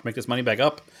a job to make this money back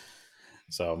up.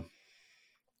 So,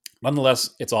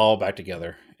 nonetheless, it's all back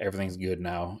together. Everything's good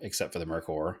now, except for the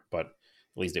Merkur, but at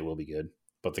least it will be good.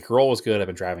 But the Corolla was good. I've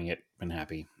been driving it. Been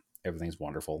happy. Everything's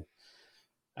wonderful.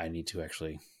 I need to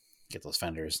actually get those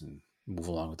fenders and move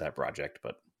along with that project,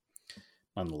 but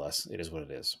nonetheless, it is what it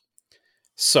is.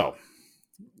 So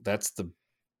that's the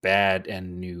bad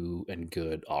and new and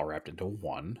good all wrapped into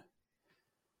one.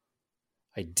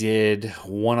 I did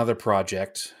one other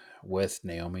project with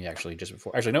Naomi actually just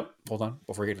before. Actually, no, hold on.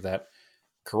 Before we get to that,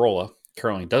 Corolla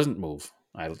currently doesn't move.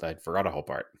 I forgot a whole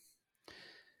part.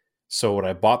 So when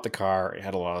I bought the car, it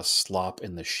had a lot of slop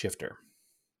in the shifter.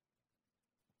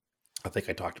 I think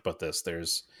I talked about this.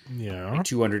 There's a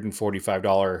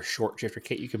 $245 short shifter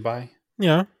kit you can buy.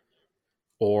 Yeah.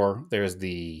 Or there's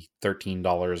the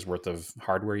 $13 worth of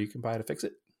hardware you can buy to fix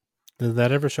it. Did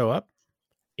that ever show up?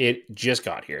 It just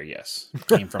got here, yes. It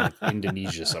came from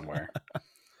Indonesia somewhere.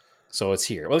 So it's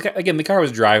here. Well, again, the car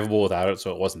was drivable without it,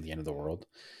 so it wasn't the end of the world.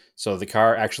 So the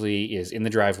car actually is in the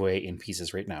driveway in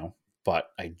pieces right now,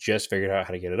 but I just figured out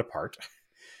how to get it apart.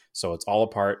 So it's all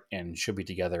apart and should be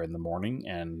together in the morning,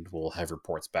 and we'll have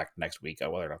reports back next week on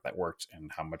whether or not that worked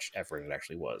and how much effort it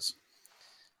actually was.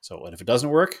 So, and if it doesn't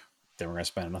work, then we're going to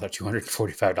spend another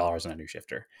 $245 on a new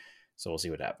shifter. So we'll see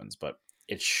what happens, but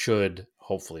it should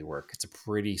hopefully work. It's a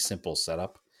pretty simple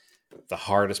setup. The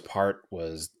hardest part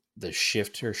was the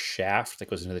shifter shaft that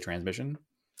goes into the transmission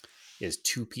is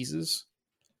 2 pieces,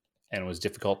 and it was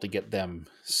difficult to get them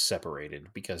separated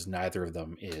because neither of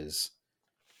them is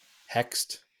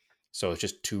hexed. So it's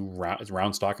just it's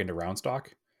round stock into round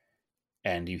stock,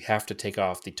 and you have to take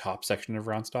off the top section of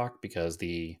round stock because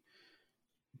the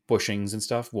bushings and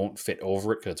stuff won't fit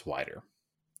over it because it's wider.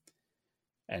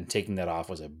 And taking that off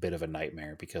was a bit of a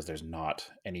nightmare because there's not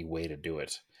any way to do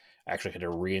it. I actually had to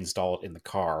reinstall it in the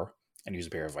car and use a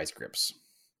pair of vice grips.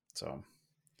 So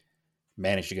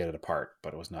managed to get it apart,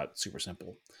 but it was not super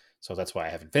simple. So that's why I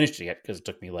haven't finished it yet, because it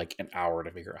took me like an hour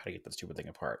to figure out how to get this stupid thing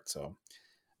apart. So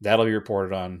that'll be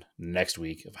reported on next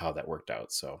week of how that worked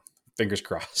out. So fingers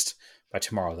crossed by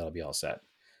tomorrow that'll be all set.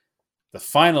 The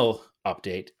final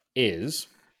update is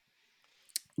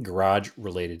garage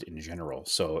related in general.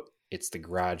 So it's the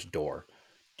garage door.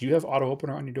 Do you have auto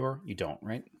opener on your door? You don't,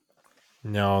 right?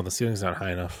 No, the ceiling's not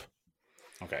high enough.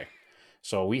 Okay.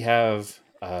 So we have,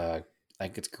 I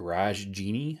think it's Garage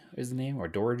Genie is the name, or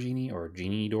Door Genie, or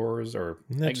Genie Doors, or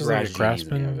Isn't that like just like a Garage Genie is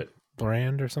the name of Craftsman it.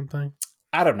 brand or something?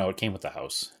 I don't know. It came with the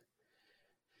house.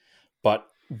 But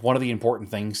one of the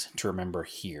important things to remember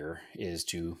here is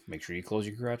to make sure you close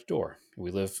your garage door.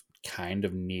 We live kind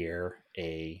of near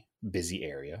a busy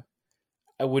area.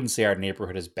 I wouldn't say our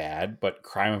neighborhood is bad, but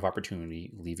crime of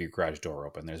opportunity, leave your garage door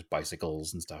open. There's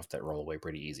bicycles and stuff that roll away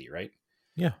pretty easy, right?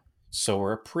 Yeah. So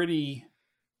we're pretty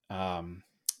on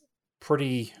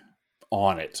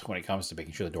it when it comes to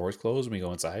making sure the door is closed when we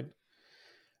go inside.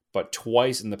 But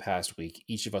twice in the past week,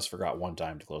 each of us forgot one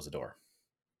time to close the door.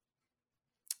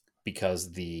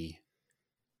 Because the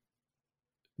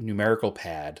numerical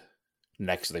pad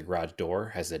next to the garage door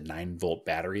has a 9-volt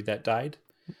battery that died.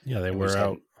 Yeah, they wear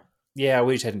out. Yeah,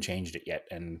 we just hadn't changed it yet.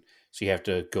 And so you have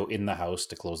to go in the house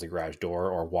to close the garage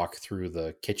door or walk through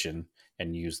the kitchen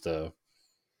and use the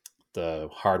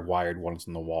hardwired ones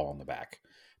on the wall on the back.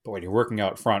 But when you're working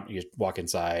out front, you just walk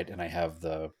inside, and I have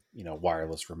the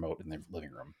wireless remote in the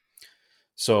living room.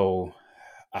 So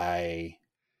I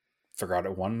forgot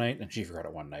it one night, and she forgot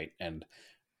it one night. And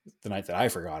the night that I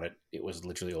forgot it, it was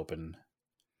literally open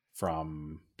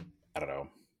from, I don't know,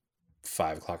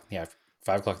 5 o'clock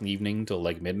in the evening till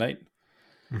like midnight.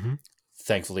 Mm-hmm.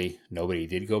 Thankfully, nobody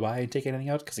did go by and take anything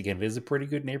out because, again, it is a pretty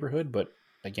good neighborhood. But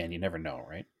again, you never know,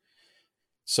 right?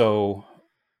 So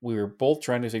we were both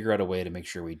trying to figure out a way to make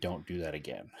sure we don't do that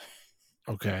again.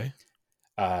 Okay.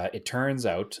 It turns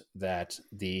out that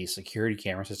the security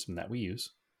camera system that we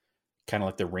use, kind of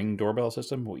like the Ring doorbell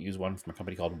system, we use one from a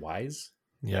company called Wise.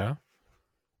 Yeah.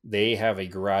 They have a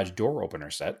garage door opener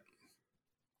set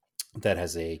that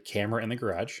has a camera in the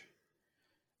garage,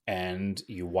 and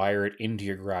you wire it into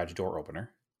your garage door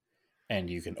opener, and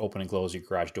you can open and close your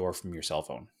garage door from your cell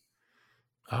phone.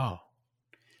 Oh.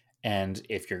 And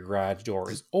if your garage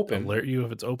door is open, Alert you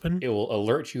if it's open? it will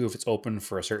alert you if it's open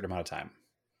for a certain amount of time.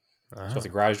 So if the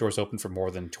garage door is open for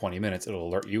more than 20 minutes, it'll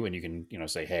alert you, and you can,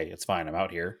 say, hey, it's fine, I'm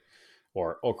out here.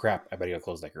 Or, oh crap, I better go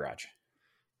close that garage.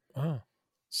 Oh.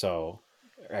 So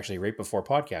actually right before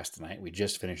podcast tonight, we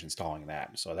just finished installing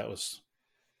that. So that was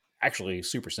actually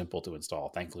super simple to install.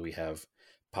 Thankfully, we have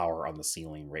power on the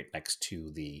ceiling right next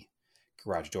to the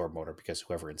garage door motor, because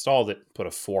whoever installed it put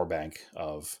a 4-bank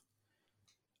of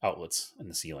outlets in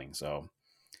the ceiling. So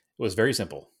it was very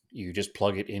simple. You just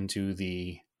plug it into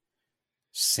the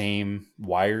same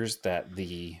wires that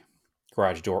the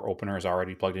garage door opener is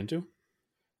already plugged into.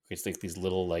 It's like these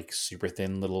little, like, super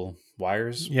thin little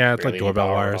wires. Yeah, it's like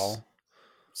doorbell wires.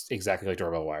 It's exactly like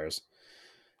doorbell wires.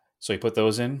 So you put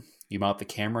those in, you mount the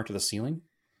camera to the ceiling,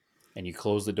 and you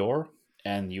close the door,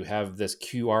 and you have this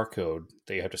QR code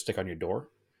that you have to stick on your door.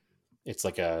 It's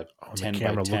like a 10 by 10. The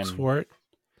camera looks for it?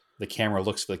 The camera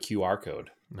looks for the QR code.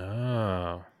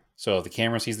 Oh. So if the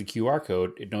camera sees the QR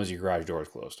code, it knows your garage door is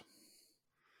closed.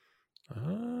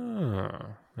 Oh.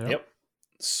 Yep.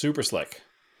 Super slick.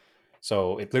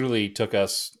 So it literally took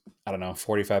us,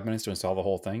 45 minutes to install the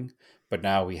whole thing. But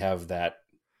now we have that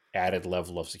added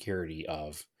level of security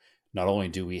of, not only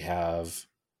do we have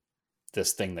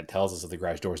this thing that tells us that the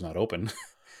garage door is not open,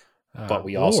 but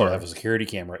we also have a security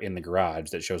camera in the garage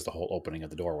that shows the whole opening of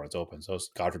the door when it's open. So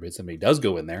God forbid somebody does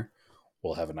go in there,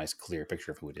 we'll have a nice clear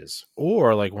picture of who it is.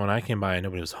 Or like when I came by and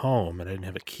nobody was home and I didn't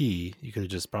have a key, you could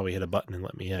have just probably hit a button and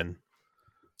let me in.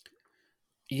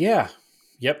 Yeah.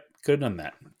 Yep. Could have done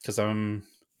that. Because we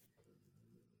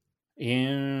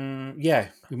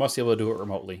must be able to do it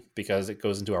remotely because it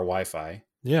goes into our Wi-Fi.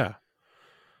 Yeah.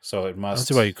 So it must.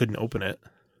 That's why you couldn't open it.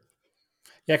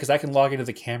 Yeah, because I can log into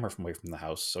the camera from away from the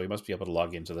house, so he must be able to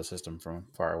log into the system from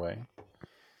far away.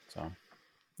 So,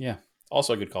 yeah,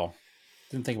 also a good call.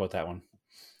 Didn't think about that one,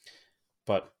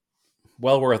 but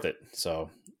well worth it. So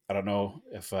I don't know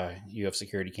if you have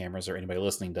security cameras or anybody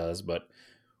listening does, but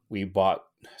we bought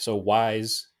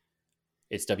Wyze.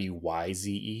 It's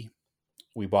WYZE.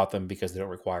 We bought them because they don't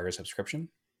require a subscription,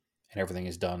 and everything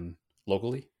is done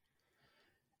locally.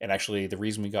 And actually, the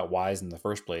reason we got Wyze in the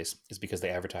first place is because they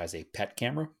advertise a pet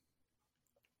camera.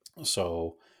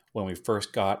 So when we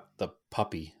first got the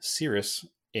puppy, Cirrus,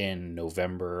 in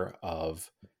November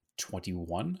of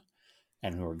 21,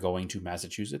 and we were going to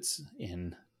Massachusetts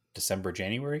in December,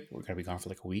 January, we're going to be gone for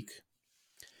like a week.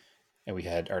 And we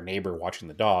had our neighbor watching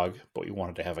the dog, but we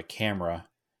wanted to have a camera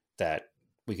that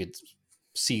we could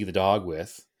see the dog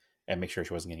with and make sure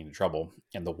she wasn't getting into trouble.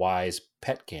 And the Wyze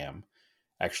Pet Cam,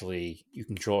 actually, you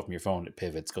can control it from your phone. It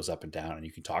pivots, goes up and down, and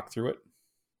you can talk through it.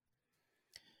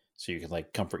 So you can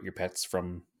like comfort your pets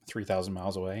from 3,000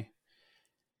 miles away.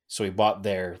 So we bought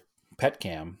their pet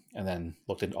cam and then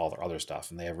looked into all their other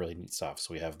stuff, and they have really neat stuff.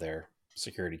 So we have their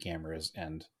security cameras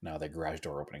and now their garage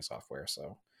door opening software.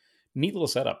 So neat little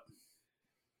setup.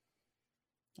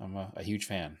 I'm a huge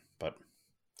fan, but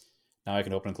now I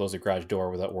can open and close the garage door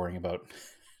without worrying about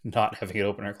not having it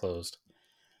open or closed.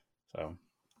 So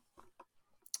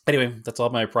anyway, that's all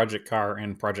my project car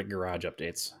and project garage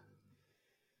updates.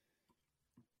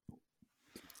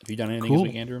 Have you done anything this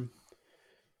week, Andrew?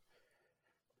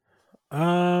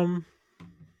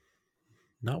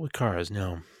 Not with cars,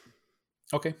 no.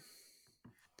 Okay.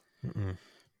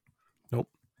 Nope.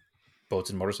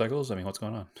 Boats and motorcycles? I mean, what's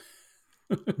going on?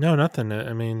 No, nothing.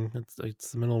 I mean,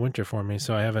 it's the middle of winter for me,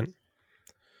 so I haven't.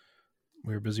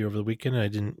 We were busy over the weekend, and I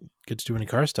didn't get to do any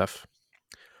car stuff.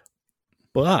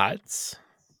 But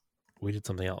we did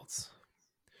something else.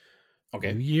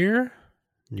 Okay. New year,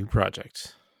 new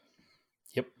project.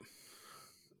 Yep.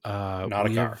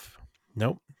 Not a car.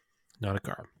 Nope, not a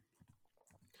car.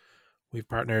 We've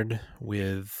partnered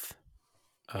with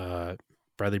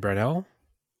Bradley Brownell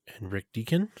and Rick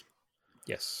Deacon.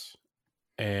 Yes.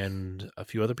 And a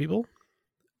few other people.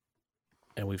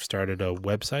 And we've started a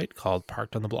website called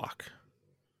Parked on the Block.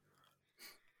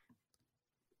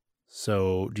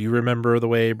 So, do you remember the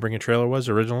way Bring a Trailer was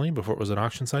originally before it was an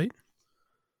auction site?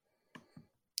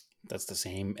 That's the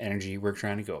same energy we're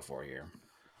trying to go for here.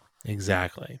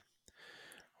 Exactly.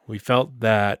 We felt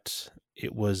that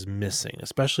it was missing,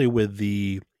 especially with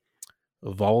the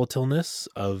volatileness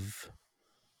of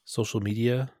social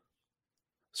media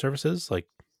services like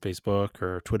Facebook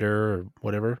or Twitter or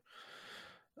whatever.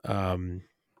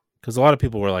 Because a lot of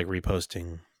people were like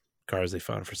reposting cars they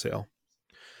found for sale.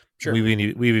 Sure.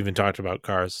 We've even talked about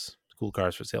cars, cool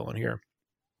cars for sale on here.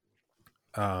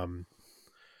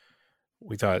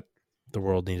 We thought the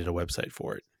world needed a website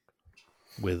for it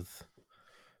with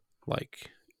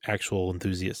like actual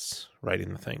enthusiasts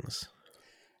writing the things.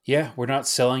 Yeah, we're not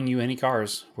selling you any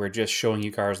cars. We're just showing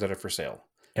you cars that are for sale.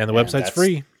 And the website's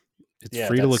free. It's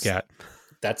free to look at.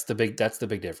 That's the big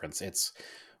difference.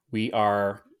 We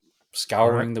are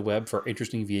scouring the web for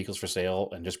interesting vehicles for sale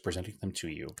and just presenting them to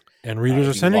you. And readers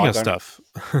are sending us stuff.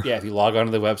 Yeah, if you log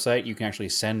onto the website, you can actually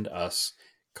send us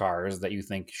cars that you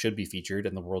think should be featured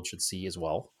and the world should see as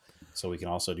well. So we can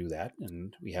also do that.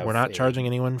 And we're not charging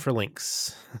anyone for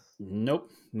links. Nope,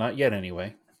 not yet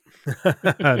anyway.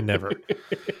 Never.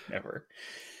 Never.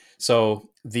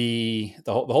 So the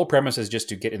whole premise is just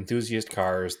to get enthusiast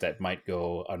cars that might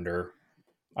go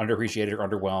underappreciated or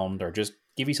underwhelmed, or just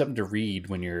give you something to read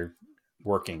when you're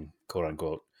working, quote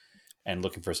unquote, and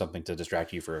looking for something to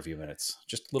distract you for a few minutes.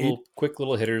 Just quick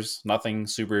little hitters, nothing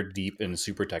super deep and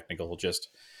super technical, just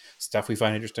stuff we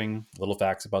find interesting, little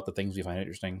facts about the things we find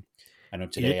interesting. I know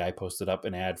today I posted up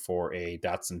an ad for a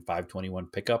Datsun 521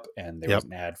 pickup, and there was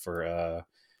an ad for a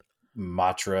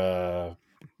Matra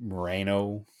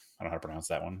Murano. I don't know how to pronounce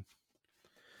that one.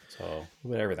 So,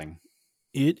 with everything.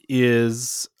 It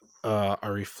is a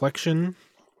reflection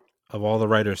of all the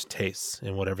writers' tastes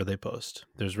in whatever they post.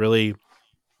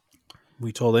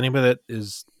 We told anybody that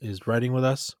is writing with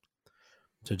us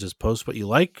to just post what you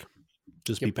like,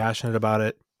 just be passionate about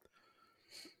it,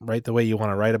 write the way you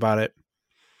want to write about it.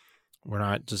 We're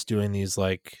not just doing these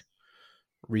like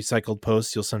recycled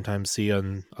posts you'll sometimes see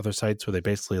on other sites where they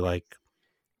basically like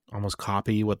almost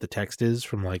copy what the text is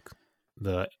from like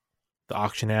the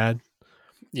auction ad.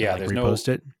 Yeah, and, repost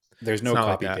it. There's no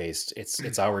copy paste.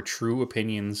 It's our true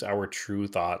opinions, our true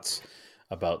thoughts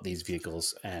about these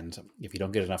vehicles. And if you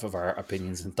don't get enough of our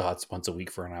opinions and thoughts once a week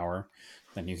for an hour,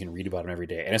 then you can read about them every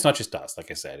day. And it's not just us,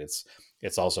 like I said.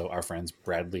 It's also our friends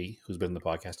Bradley, who's been in the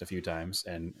podcast a few times,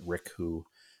 and Rick, who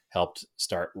helped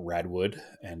start Radwood,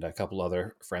 and a couple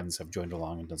other friends have joined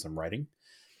along and done some writing.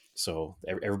 So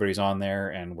everybody's on there,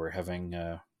 and we're having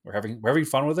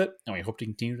fun with it, and we hope to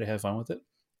continue to have fun with it,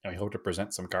 and we hope to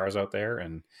present some cars out there.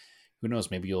 And who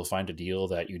knows, maybe you'll find a deal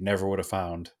that you never would have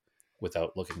found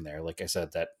without looking there. Like I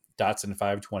said, that Datsun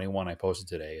 521 I posted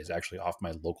today is actually off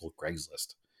my local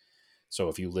Craigslist. So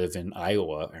if you live in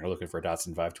Iowa and are looking for a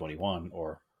Datsun 521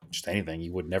 or just anything,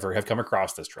 you would never have come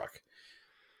across this truck.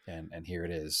 And here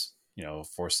it is,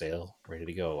 for sale, ready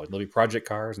to go. And there'll be project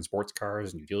cars and sports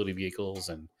cars and utility vehicles.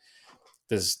 And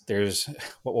there's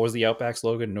what was the Outback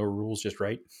slogan? No rules, just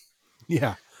right.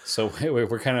 Yeah. So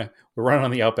we're running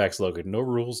on the Outback slogan. No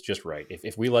rules, just right.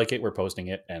 If we like it, we're posting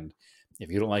it. And if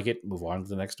you don't like it, move on to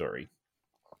the next story.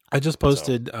 I just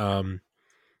posted,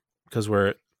 because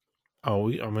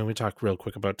we talked real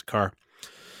quick about Dakar.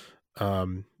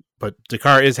 But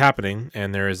Dakar is happening,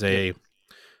 and there is a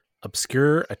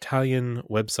obscure Italian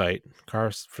website,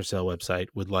 car for sale website,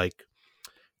 with like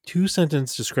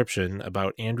 2-sentence description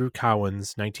about Andrew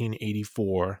Cowan's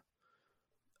 1984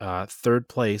 third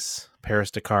place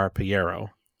Paris-Dakar Pajero.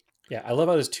 Yeah, I love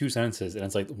how there's 2 sentences, and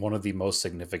it's like one of the most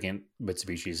significant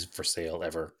Mitsubishis for sale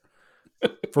ever.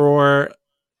 For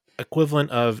equivalent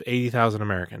of 80,000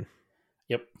 American.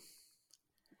 Yep.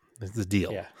 That's the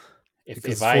deal. Yeah. If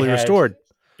it's fully restored.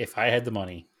 If I had the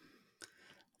money,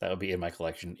 that would be in my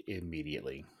collection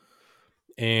immediately.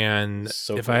 And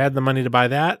So if cool. I had the money to buy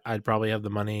that, I'd probably have the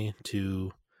money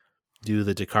to do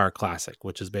the Dakar Classic,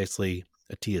 which is basically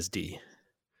a TSD.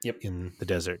 Yep. In the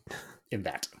desert. In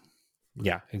that.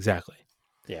 Yeah, exactly.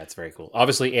 Yeah, it's very cool.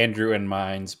 Obviously, Andrew and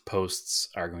mine's posts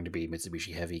are going to be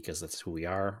Mitsubishi heavy because that's who we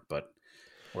are, but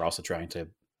we're also trying to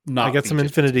not. I got some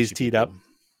Infinities teed up.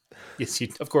 Yes,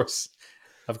 of course.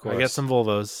 I got some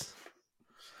Volvos.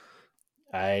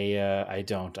 I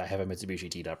don't. I have a Mitsubishi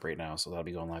teed up right now, so that'll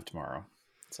be going live tomorrow.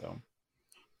 So,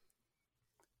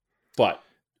 but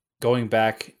going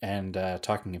back and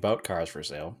talking about cars for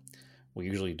sale, we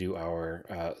usually do our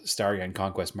Starion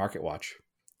Conquest Market Watch.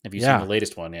 Have you seen the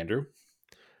latest one, Andrew?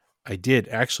 I did.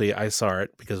 Actually, I saw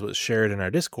it because it was shared in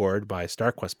our Discord by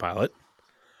StarQuest Pilot.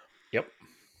 Yep.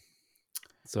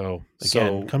 So,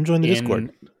 again, come join the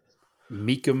Discord.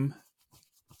 Mecum,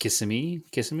 Kissimmee,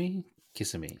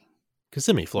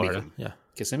 Florida. Mecum. Yeah.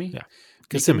 Kissimmee? Yeah.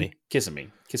 Kissimmee.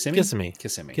 Kissimmee,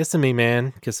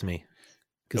 man. Kissimmee.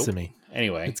 Nope.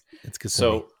 Anyway. It's Kissimmee.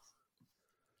 So,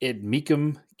 at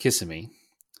Mecum, Kissimmee,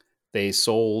 they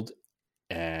sold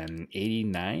an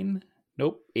 88.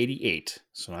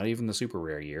 So not even the super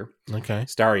rare year. Okay.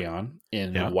 Starion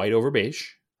in white over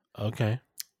beige. Okay.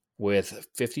 With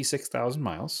 56,000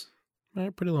 miles. All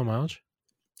right, pretty low mileage.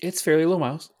 It's fairly low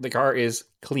miles. The car is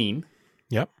clean.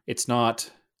 Yep. It's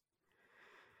not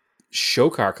show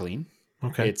car clean.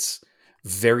 Okay. It's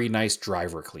very nice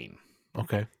driver clean.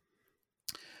 Okay.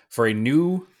 For a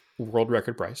new world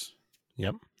record price.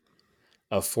 Yep.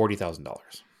 Of $40,000.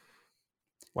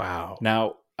 Wow.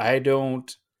 Now, I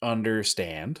don't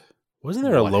understand. Wasn't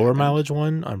there a lower mileage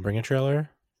one on Bring a Trailer?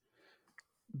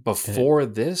 Before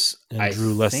this, I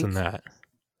drew less than that.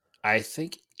 I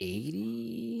think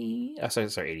 80.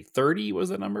 Sorry, 80. 30 was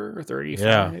the number, or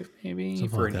 35 maybe, something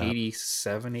for like an that.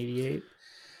 87, 88.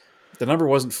 The number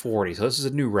wasn't 40, so this is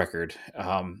a new record.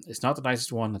 It's not the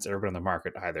nicest one that's ever been on the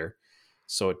market either,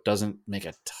 so it doesn't make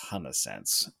a ton of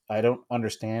sense. I don't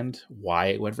understand why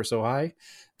it went for so high.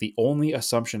 The only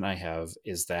assumption I have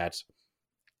is that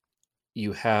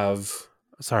you have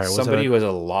somebody who has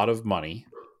a lot of money.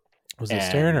 Was it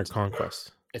Starion or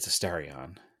Conquest? It's a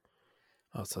Starion.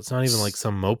 Oh, so it's not even like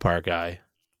some Mopar guy.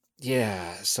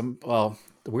 Yeah, the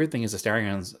weird thing is the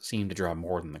Starions seem to draw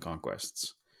more than the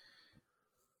Conquests.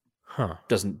 Huh.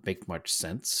 Doesn't make much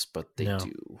sense, but they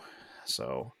do.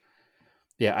 So,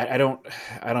 yeah, I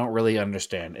don't really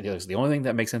understand. The only thing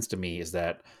that makes sense to me is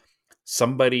that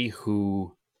somebody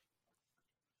who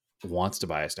wants to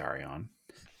buy a Starion,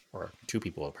 or two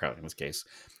people apparently in this case,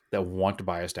 that want to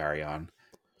buy a Starion,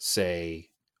 say,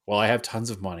 well, I have tons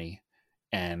of money,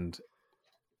 and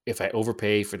if I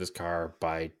overpay for this car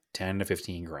by 10 to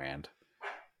 15 grand,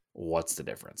 what's the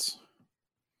difference?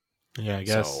 Yeah, I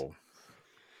guess. So,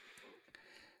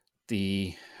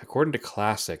 according to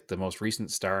Classic, the most recent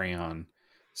Starion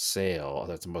sale,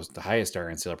 the highest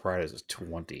Starion sale prior is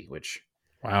 20, which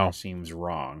seems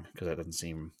wrong because that doesn't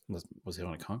seem. Was it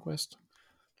on a Conquest?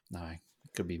 No, it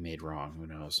could be made wrong. Who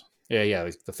knows? Yeah.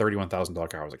 The $31,000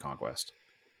 car was a Conquest.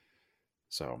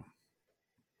 So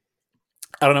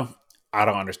I don't know. I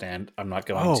don't understand. I'm not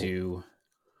going to.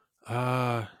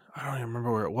 I don't even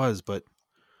remember where it was, but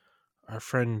our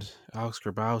friend Alex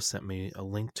Gerbau sent me a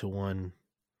link to one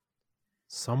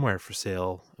somewhere for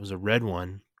sale. It was a red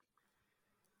one.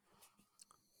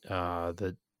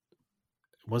 it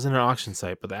wasn't an auction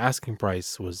site, but the asking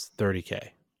price was $30K.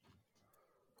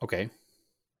 Okay.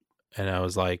 And I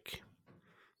was like,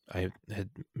 I had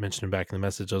mentioned it back in the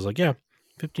message. I was like, yeah,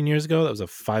 15 years ago, that was a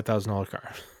 $5,000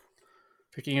 car.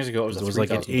 15 years ago, it was a like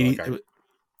an $3,000 car.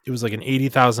 It was like an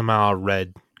 80,000 mile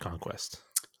red Conquest.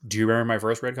 Do you remember my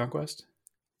first red Conquest?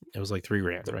 It was like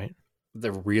 $3,000, right?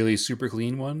 The really super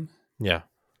clean one? Yeah.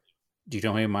 Do you know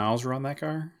how many miles were on that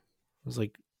car? It was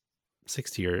like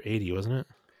 60 or 80, wasn't it?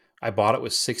 I bought it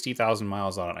with 60,000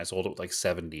 miles on it. And I sold it with like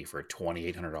 70 for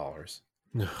 $2,800.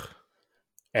 Ugh.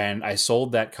 And I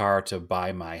sold that car to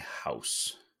buy my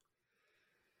house.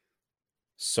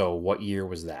 So what year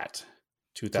was that?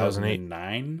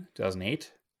 2009?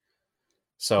 2008?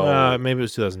 So maybe it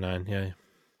was 2009. Yeah.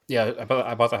 yeah,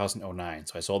 I bought the house in 2009.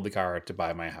 So I sold the car to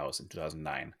buy my house in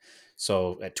 2009.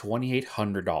 So at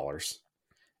 $2,800,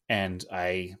 and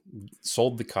I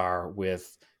sold the car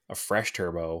with a fresh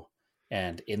turbo,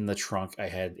 and in the trunk I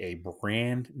had a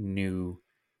brand new,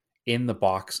 in the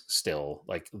box still,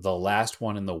 like the last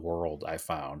one in the world I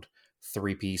found,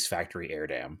 3-piece factory air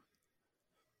dam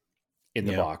in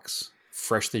the box,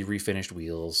 freshly refinished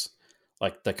wheels.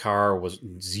 Like the car was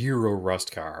zero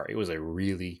rust car. It was a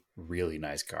really, really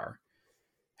nice car.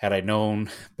 Had I known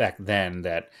back then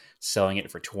that selling it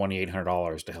for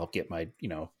 $2,800 to help get my,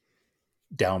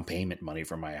 down payment money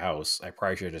for my house, I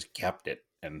probably should have just kept it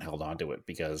and held on to it,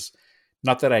 because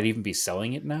not that I'd even be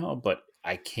selling it now, but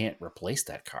I can't replace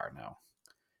that car now.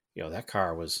 That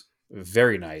car was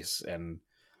very nice, and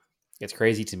it's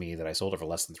crazy to me that I sold it for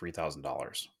less than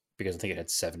 $3,000 because I think it had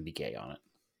 70K on it.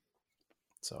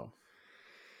 So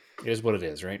it is what it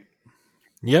is, right?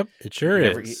 Yep, it sure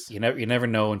is. You never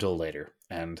know until later.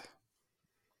 And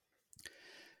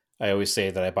I always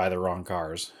say that I buy the wrong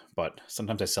cars, but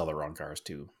sometimes I sell the wrong cars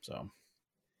too. So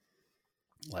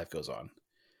life goes on.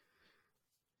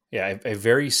 Yeah, a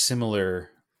very similar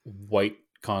white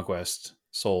Conquest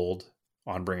sold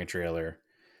on Bring a Trailer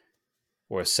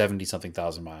was 70-something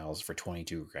thousand miles for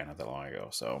 $22,000 not that long ago.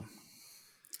 So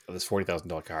this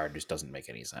 $40,000 car just doesn't make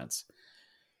any sense.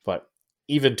 But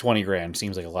even $20,000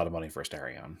 seems like a lot of money for a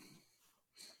Starion.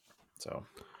 So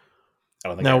I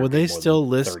don't think now would they still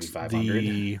list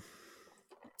the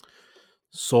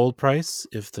sold price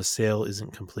if the sale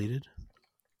isn't completed?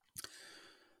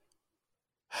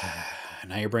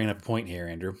 Now you're bringing up a point here,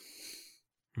 Andrew.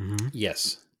 Mm-hmm.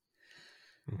 Yes.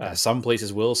 Okay. Some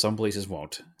places will, some places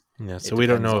won't. Yeah, so we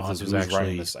don't know if this was actually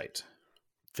running the site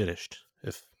finished.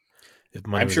 If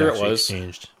money I'm sure was it was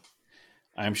exchanged.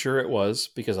 I'm sure it was,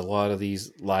 because a lot of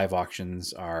these live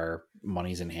auctions are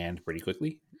monies in hand pretty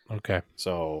quickly. Okay.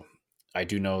 So I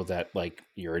do know that, like,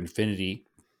 your Infinity,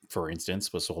 for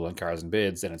instance, was sold on Cars and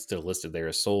Bids, and it's still listed there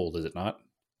as sold, is it not?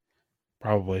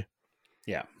 Probably.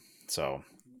 Yeah. So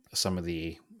some of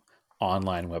the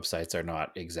online websites are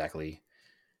not exactly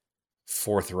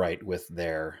forthright with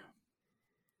their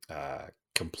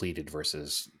completed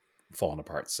versus fallen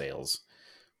apart sales,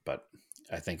 but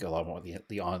I think a lot more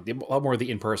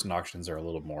the in-person auctions are a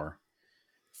little more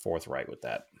forthright with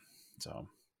that. So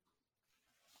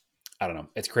I don't know.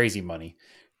 It's crazy money.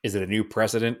 Is it a new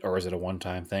precedent or is it a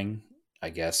one-time thing? I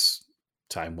guess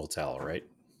time will tell, right?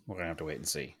 We're gonna have to wait and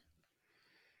see.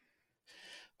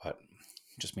 But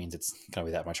it just means it's gonna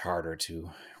be that much harder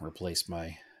to replace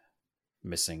my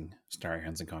missing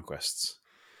Starions and Conquests,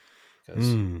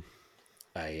 because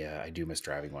I do miss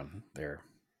driving one. They're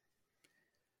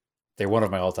one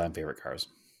of my all-time favorite cars.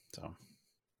 So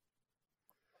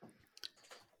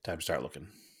time to start looking,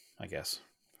 I guess.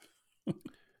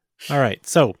 All right.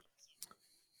 So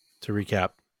to recap,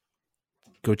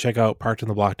 go check out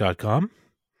parkedontheblock.com.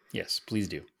 Yes, please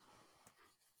do.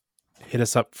 Hit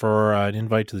us up for an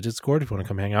invite to the Discord if you want to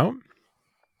come hang out.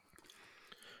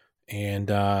 And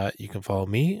you can follow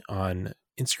me on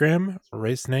Instagram,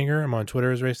 Racenanger. I'm on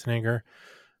Twitter as Racenanger.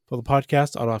 For the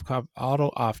podcast,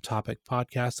 Auto Off Topic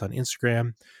Podcast on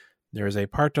Instagram. There is a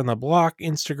Parked on the Block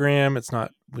Instagram. It's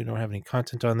not, we don't have any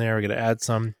content on there. We're going to add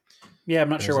some. Yeah, I'm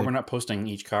not sure why we're not posting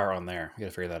each car on there. We got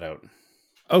to figure that out.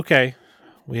 Okay.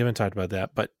 We haven't talked about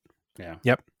that, but yeah.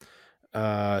 Yep.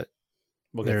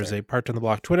 There's a Parked on the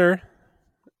Block Twitter.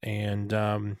 And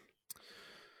Brad,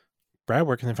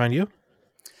 where can they find you?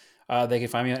 They can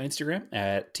find me on Instagram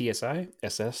at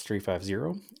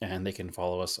TSISS350, and they can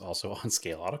follow us also on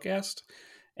Scale Autocast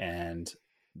and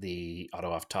the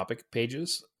Auto Off Topic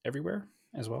pages everywhere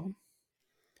as well.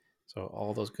 So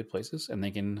all those good places, and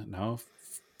they can now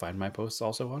find my posts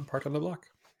also on Parked on the Block.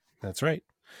 That's right.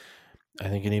 I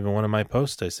think in even one of my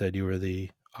posts, I said you were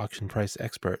the auction price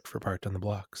expert for Parked on the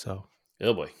Block. So,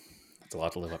 oh boy, that's a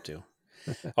lot to live up to.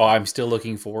 Oh, I'm still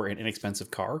looking for an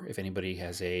inexpensive car. If anybody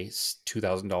has a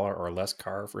 $2,000 or less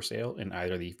car for sale in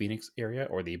either the Phoenix area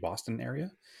or the Boston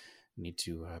area, I need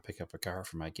to pick up a car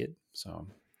for my kid. So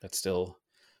that's still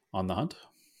on the hunt.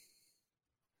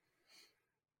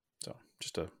 So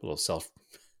just a little self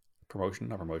promotion,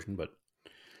 not promotion, but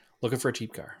looking for a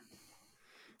cheap car.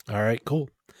 All right, cool.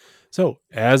 So,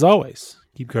 as always,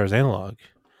 keep cars analog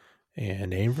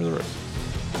and aim for the road.